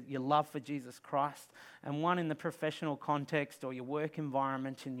outwork your love for Jesus Christ, and one in the professional context or your work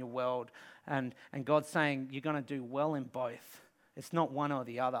environment in your world. And God's saying you're going to do well in both. It's not one or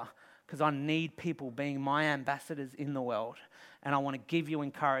the other, because I need people being my ambassadors in the world. And I want to give you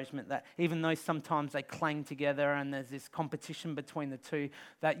encouragement that even though sometimes they clang together and there's this competition between the two,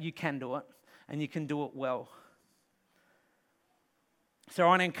 that you can do it, and you can do it well. So I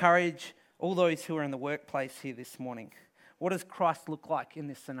want to encourage all those who are in the workplace here this morning. What does Christ look like in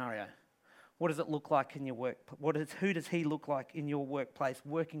this scenario? What does it look like in your work? Who does he look like in your workplace,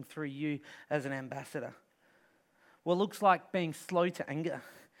 working through you as an ambassador? Well, it looks like being slow to anger.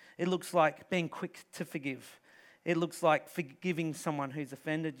 It looks like being quick to forgive. It looks like forgiving someone who's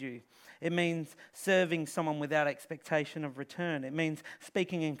offended you. It means serving someone without expectation of return. It means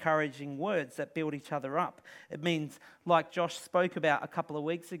speaking encouraging words that build each other up. It means, like Josh spoke about a couple of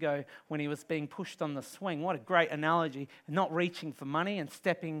weeks ago when he was being pushed on the swing, what a great analogy, not reaching for money and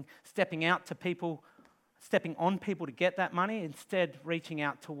stepping out to people, stepping on people to get that money, instead reaching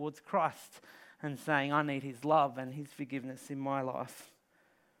out towards Christ and saying, I need his love and his forgiveness in my life.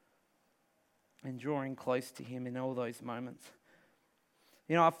 And drawing close to him in all those moments.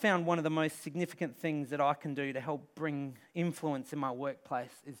 You know, I've found one of the most significant things that I can do to help bring influence in my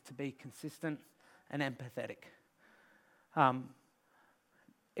workplace is to be consistent and empathetic.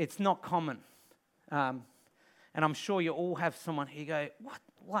 It's not common. And I'm sure you all have someone who you go, what?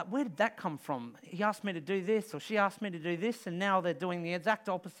 Like, where did that come from? He asked me to do this, or she asked me to do this, and now they're doing the exact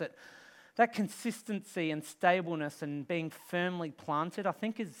opposite. That consistency and stableness and being firmly planted, I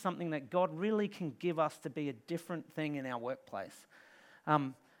think, is something that God really can give us to be a different thing in our workplace.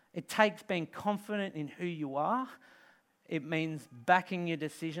 It takes being confident in who you are. It means backing your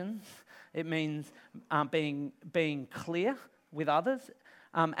decisions. It means being clear with others.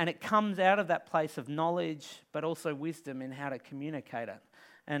 And it comes out of that place of knowledge, but also wisdom in how to communicate it.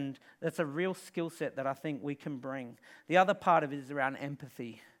 And that's a real skill set that I think we can bring. The other part of it is around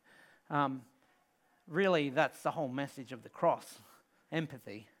empathy. Really, that's the whole message of the cross.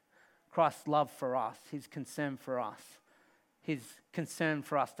 Empathy. Christ's love for us, his concern for us, his concern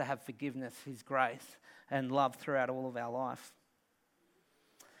for us to have forgiveness, his grace and love throughout all of our life.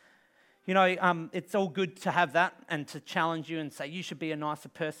 You know, it's all good to have that and to challenge you and say you should be a nicer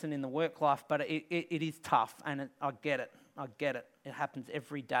person in the work life, but it is tough, and I get it. It happens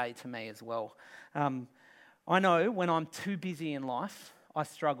every day to me as well. I know when I'm too busy in life, I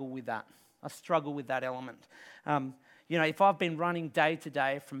struggle with that. I struggle with that element. You know, if I've been running day to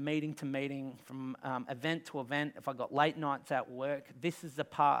day, from meeting to meeting, from event to event, if I've got late nights at work, this is the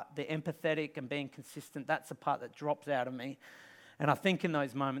part, the empathetic and being consistent, that's the part that drops out of me. And I think in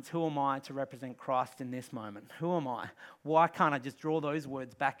those moments, who am I to represent Christ in this moment? Who am I? Why can't I just draw those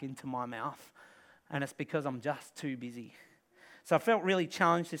words back into my mouth? And it's because I'm just too busy. So I felt really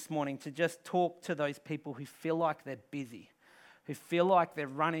challenged this morning to just talk to those people who feel like they're busy, who feel like they're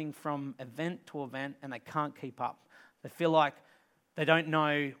running from event to event and they can't keep up. They feel like they don't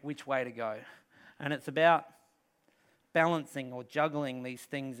know which way to go. And it's about balancing or juggling these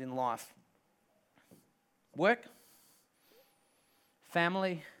things in life. Work,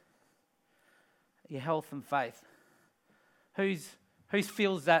 family, your health and faith. Who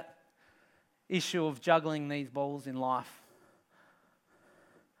feels that issue of juggling these balls in life?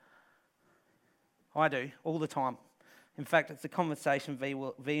 I do, all the time. In fact, it's a conversation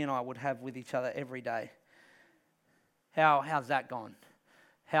V and I would have with each other every day. How's that gone?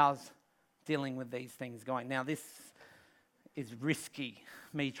 How's dealing with these things going? Now, this is risky,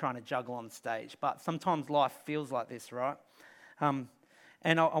 me trying to juggle on stage, but sometimes life feels like this, right?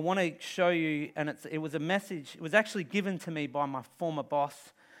 And I want to show you, and it was a message, it was actually given to me by my former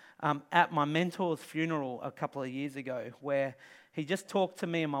boss at my mentor's funeral a couple of years ago, where he just talked to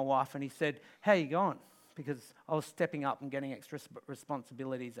me and my wife and he said, "How you going?" Because I was stepping up and getting extra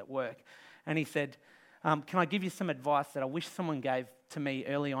responsibilities at work. And he said, "Can I give you some advice that I wish someone gave to me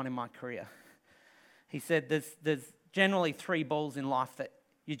early on in my career?" He said, there's generally 3 balls in life that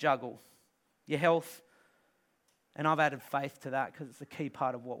you juggle. Your health, and I've added faith to that because it's a key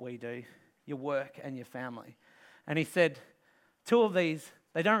part of what we do, your work and your family. And he said, 2 of these,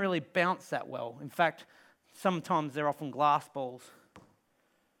 they don't really bounce that well. In fact, sometimes they're often glass balls.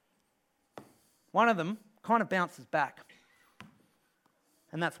 One of them kind of bounces back,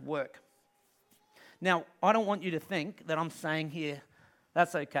 and that's work. Now, I don't want you to think that I'm saying here,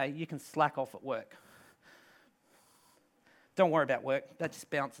 that's okay, you can slack off at work. Don't worry about work, that just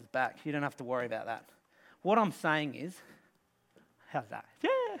bounces back. You don't have to worry about that. What I'm saying is, how's that?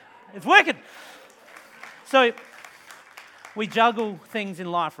 Yeah, it's working. So, we juggle things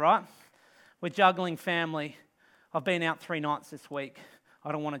in life, right? We're juggling family. I've been out 3 nights this week.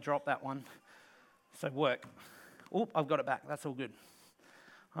 I don't want to drop that one. So work. Oh, I've got it back. That's all good.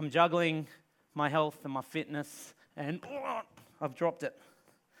 I'm juggling my health and my fitness, and I've dropped it.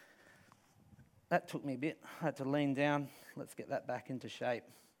 That took me a bit. I had to lean down. Let's get that back into shape.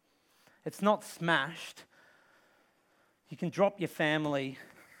 It's not smashed. You can drop your family.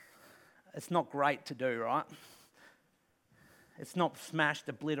 It's not great to do, right? It's not smashed,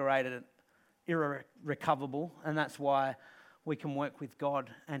 obliterated, irrecoverable, and that's why we can work with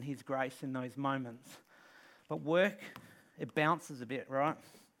God and his grace in those moments. But work, it bounces a bit, right?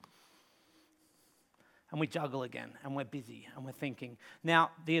 And we juggle again, and we're busy, and we're thinking.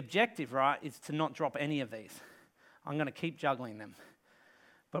 Now, the objective, right, is to not drop any of these. I'm going to keep juggling them.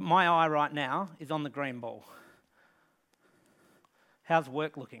 But my eye right now is on the green ball. How's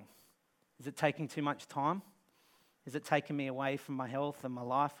work looking? Is it taking too much time? Is it taking me away from my health and my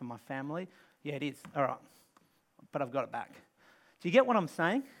life and my family? Yeah, it is. All right. But I've got it back. Do you get what I'm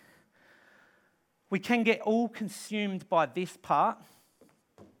saying? We can get all consumed by this part.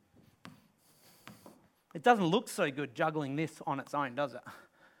 It doesn't look so good juggling this on its own, does it?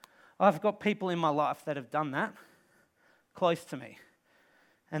 I've got people in my life that have done that close to me,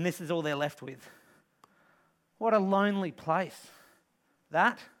 and this is all they're left with. What a lonely place.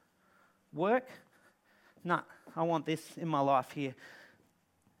 That, work, nah, I want this in my life here.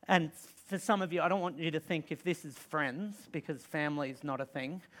 And for some of you, I don't want you to think if this is friends, because family is not a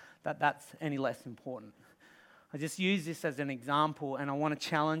thing, that that's any less important. I just use this as an example, and I want to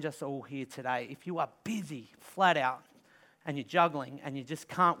challenge us all here today. If you are busy, flat out, and you're juggling, and you just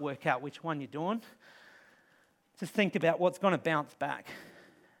can't work out which one you're doing, just think about what's going to bounce back.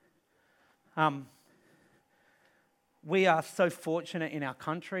 We are so fortunate in our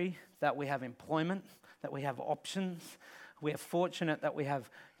country that we have employment, that we have options. We are fortunate that we have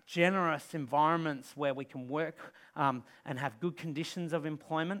generous environments where we can work and have good conditions of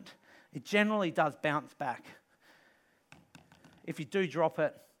employment. It generally does bounce back. If you do drop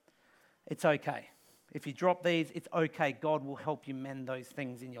it, it's okay. If you drop these, it's okay. God will help you mend those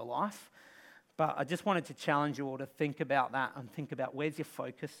things in your life. But I just wanted to challenge you all to think about that and think about where's your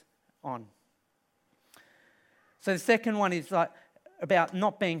focus on. So the second one is about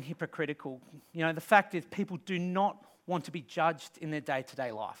not being hypocritical. You know, the fact is people do not want to be judged in their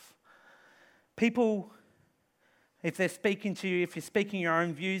day-to-day life. People, if they're speaking to you, if you're speaking your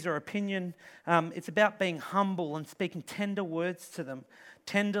own views or opinion, it's about being humble and speaking tender words to them.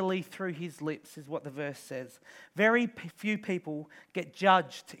 Tenderly through his lips is what the verse says. Very few people get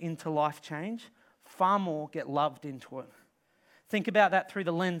judged into life change. Far more get loved into it. Think about that through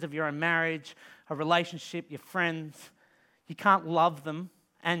the lens of your own marriage, a relationship, your friends. You can't love them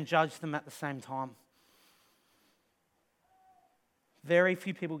and judge them at the same time. Very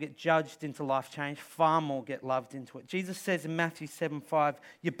few people get judged into life change. Far more get loved into it. Jesus says in Matthew 7:5,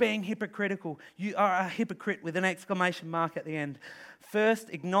 you're being hypocritical. You are a hypocrite with an exclamation mark at the end. First,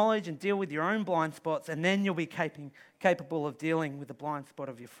 acknowledge and deal with your own blind spots, and then you'll be capable of dealing with the blind spot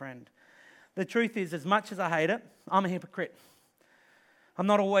of your friend. The truth is, as much as I hate it, I'm a hypocrite. I'm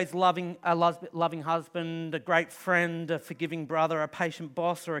not always a loving husband, a great friend, a forgiving brother, a patient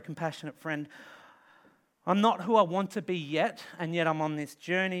boss, or a compassionate friend. I'm not who I want to be yet, and yet I'm on this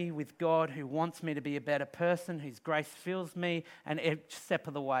journey with God who wants me to be a better person, whose grace fills me, and each step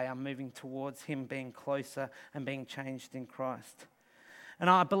of the way I'm moving towards him being closer and being changed in Christ. And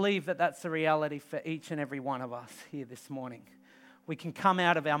I believe that that's the reality for each and every one of us here this morning. We can come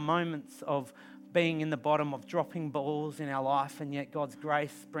out of our moments of being in the bottom, of dropping balls in our life, and yet God's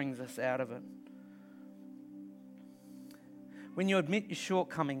grace brings us out of it. When you admit your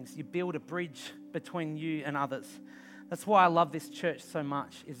shortcomings, you build a bridge between you and others. That's why I love this church so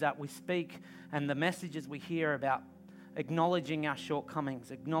much, is that we speak and the messages we hear about acknowledging our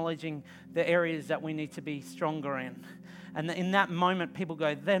shortcomings, acknowledging the areas that we need to be stronger in. And in that moment, people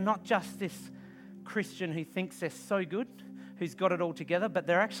go, they're not just this Christian who thinks they're so good, who's got it all together, but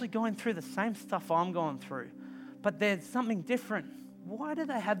they're actually going through the same stuff I'm going through. But there's something different. Why do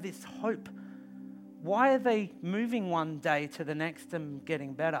they have this hope? Why are they moving one day to the next and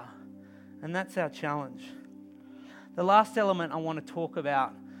getting better? And that's our challenge. The last element I want to talk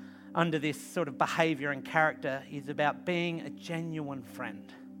about under this sort of behavior and character is about being a genuine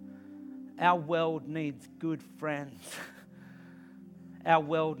friend. Our world needs good friends. Our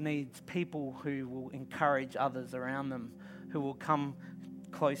world needs people who will encourage others around them, who will come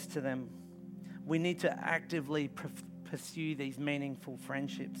close to them. We need to actively pursue these meaningful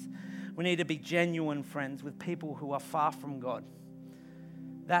friendships. We need to be genuine friends with people who are far from God.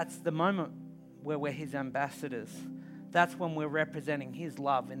 That's the moment where we're his ambassadors. That's when we're representing his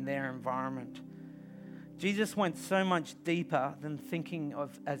love in their environment. Jesus went so much deeper than thinking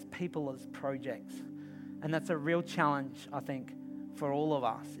of as people as projects. And that's a real challenge, I think, for all of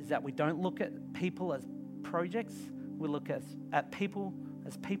us, is that we don't look at people as projects. We look at people,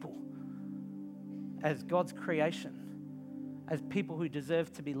 as God's creation, as people who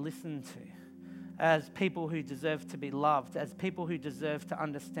deserve to be listened to, as people who deserve to be loved, as people who deserve to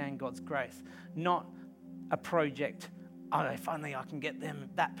understand God's grace, not a project. Oh, if only I can get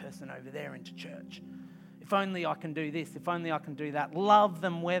that person over there into church. If only I can do this, if only I can do that. Love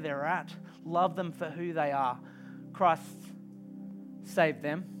them where they're at. Love them for who they are. Christ saved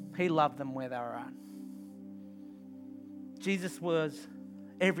them. He loved them where they were at. Jesus was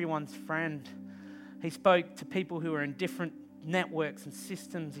everyone's friend. He spoke to people who were in different networks and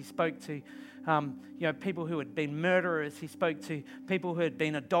systems. He spoke to people who had been murderers. He spoke to people who had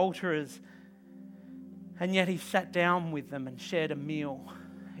been adulterers. And yet he sat down with them and shared a meal.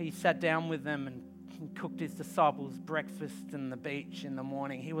 He sat down with them and cooked his disciples breakfast on the beach in the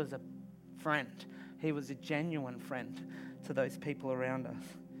morning. He was a friend. He was a genuine friend to those people around us.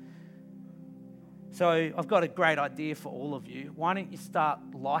 So I've got a great idea for all of you. Why don't you start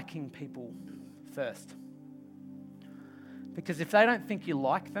liking people first? Because if they don't think you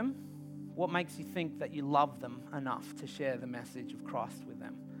like them, what makes you think that you love them enough to share the message of Christ with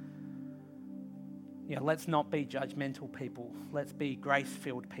them? Let's not be judgmental people. Let's be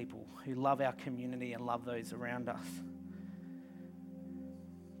grace-filled people who love our community and love those around us.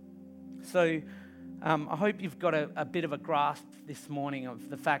 So I hope you've got a bit of a grasp this morning of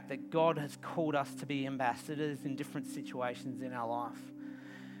the fact that God has called us to be ambassadors in different situations in our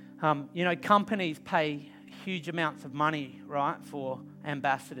life. Companies pay huge amounts of money, right, for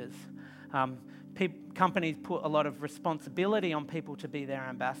ambassadors. Companies put a lot of responsibility on people to be their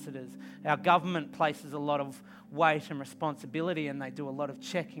ambassadors. Our government places a lot of weight and responsibility, and they do a lot of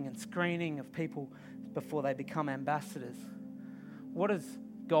checking and screening of people before they become ambassadors. What has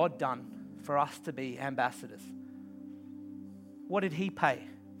God done for us to be ambassadors? What did He pay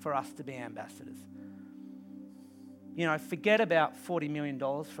for us to be ambassadors? You know, forget about $40 million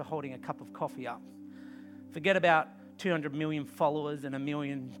for holding a cup of coffee up. Forget about 200 million followers and 1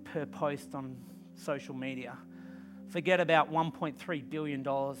 million per post on social media. Forget about $1.3 billion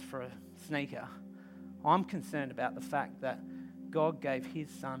for a sneaker. I'm concerned about the fact that God gave His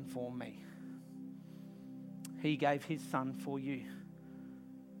Son for me. He gave His Son for you.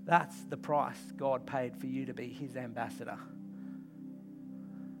 That's the price God paid for you to be His ambassador.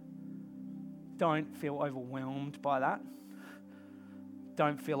 Don't feel overwhelmed by that.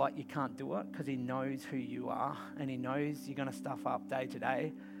 Don't feel like you can't do it, because He knows who you are and He knows you're going to stuff up day to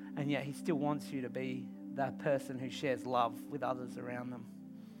day, and yet He still wants you to be that person who shares love with others around them.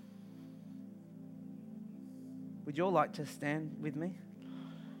 Would you all like to stand with me?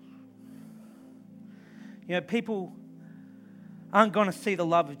 You know, people aren't going to see the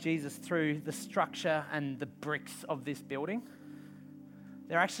love of Jesus through the structure and the bricks of this building.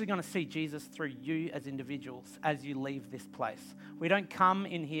 They're actually going to see Jesus through you as individuals as you leave this place. We don't come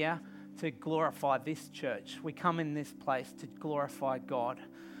in here to glorify this church. We come in this place to glorify God,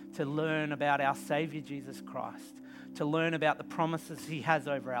 to learn about our Saviour Jesus Christ, to learn about the promises He has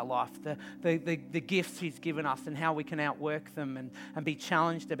over our life, the gifts He's given us and how we can outwork them and be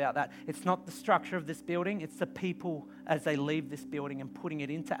challenged about that. It's not the structure of this building, it's the people as they leave this building and putting it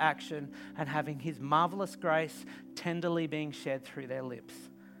into action and having His marvellous grace tenderly being shed through their lips.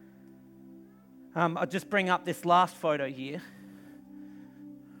 I'll just bring up this last photo here.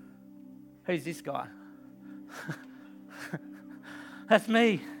 Who's this guy? That's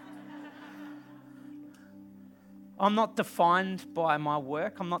me. I'm not defined by my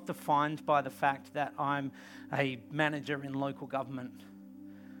work. I'm not defined by the fact that I'm a manager in local government.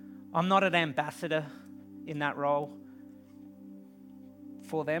 I'm not an ambassador in that role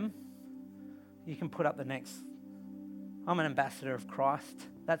for them. You can put up the next. I'm an ambassador of Christ.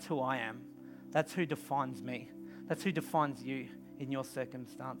 That's who I am. That's who defines me. That's who defines you in your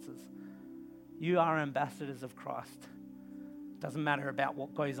circumstances. You are ambassadors of Christ. It doesn't matter about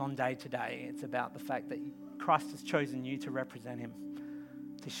what goes on day to day. It's about the fact that Christ has chosen you to represent Him,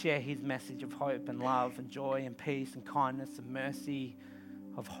 to share His message of hope and love and joy and peace and kindness and mercy,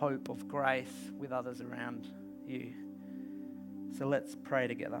 of hope, of grace with others around you. So let's pray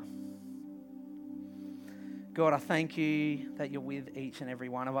together. God, I thank You that You're with each and every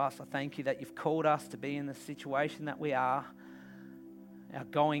one of us. I thank You that You've called us to be in the situation that we are. Our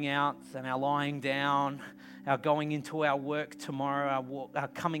going outs and our lying down, our going into our work tomorrow, our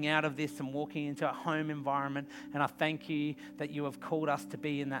coming out of this and walking into a home environment. And I thank You that You have called us to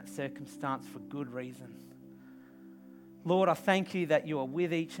be in that circumstance for good reason. Lord, I thank You that You are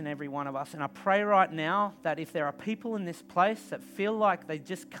with each and every one of us. And I pray right now that if there are people in this place that feel like they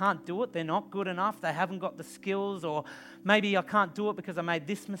just can't do it, they're not good enough, they haven't got the skills, or maybe I can't do it because I made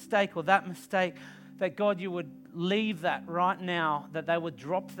this mistake or that mistake, that God, You would leave that right now, that they would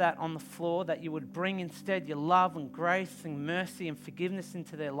drop that on the floor, that You would bring instead Your love and grace and mercy and forgiveness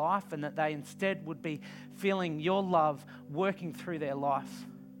into their life, and that they instead would be feeling Your love working through their life.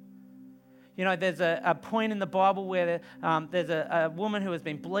 You know, there's a point in the Bible where there's a woman who has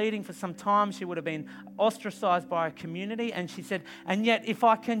been bleeding for some time. She would have been ostracized by a community, and she said, and yet if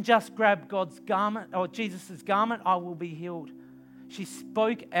I can just grab God's garment or Jesus' garment, I will be healed. She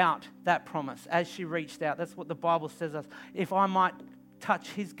spoke out that promise as she reached out. That's what the Bible says us. If I might touch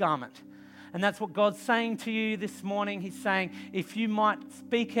His garment. And that's what God's saying to you this morning. He's saying, if you might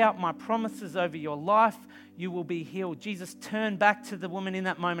speak out my promises over your life, you will be healed. Jesus turned back to the woman in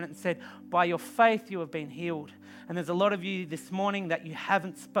that moment and said, by your faith you have been healed. And there's a lot of you this morning that you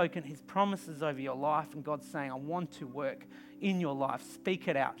haven't spoken His promises over your life. And God's saying, I want to work in your life. Speak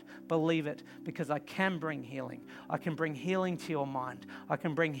it out. Believe it, because I can bring healing. I can bring healing to your mind. I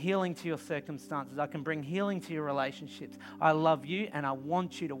can bring healing to your circumstances. I can bring healing to your relationships. I love you and I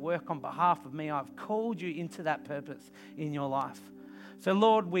want you to work on behalf of me. I've called you into that purpose in your life. So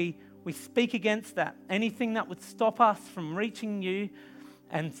Lord, we speak against that. Anything that would stop us from reaching You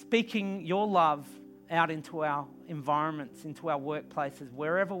and speaking Your love out into our environments, into our workplaces,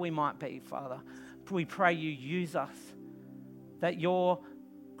 wherever we might be, Father, we pray You use us, that Your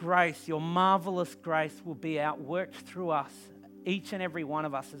grace, Your marvelous grace will be outworked through us, each and every one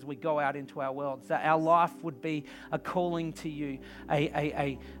of us as we go out into our worlds, that our life would be a calling to You,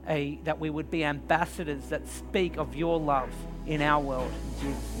 that we would be ambassadors that speak of Your love in our world.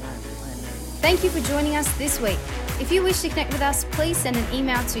 In Jesus' name, amen. Thank you for joining us this week. If you wish to connect with us, please send an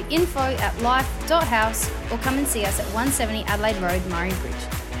email to info@life.house or come and see us at 170 Adelaide Road, Murray Bridge.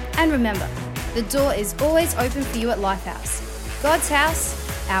 And remember, the door is always open for you at Lifehouse. God's house,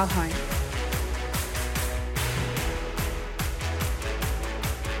 our home.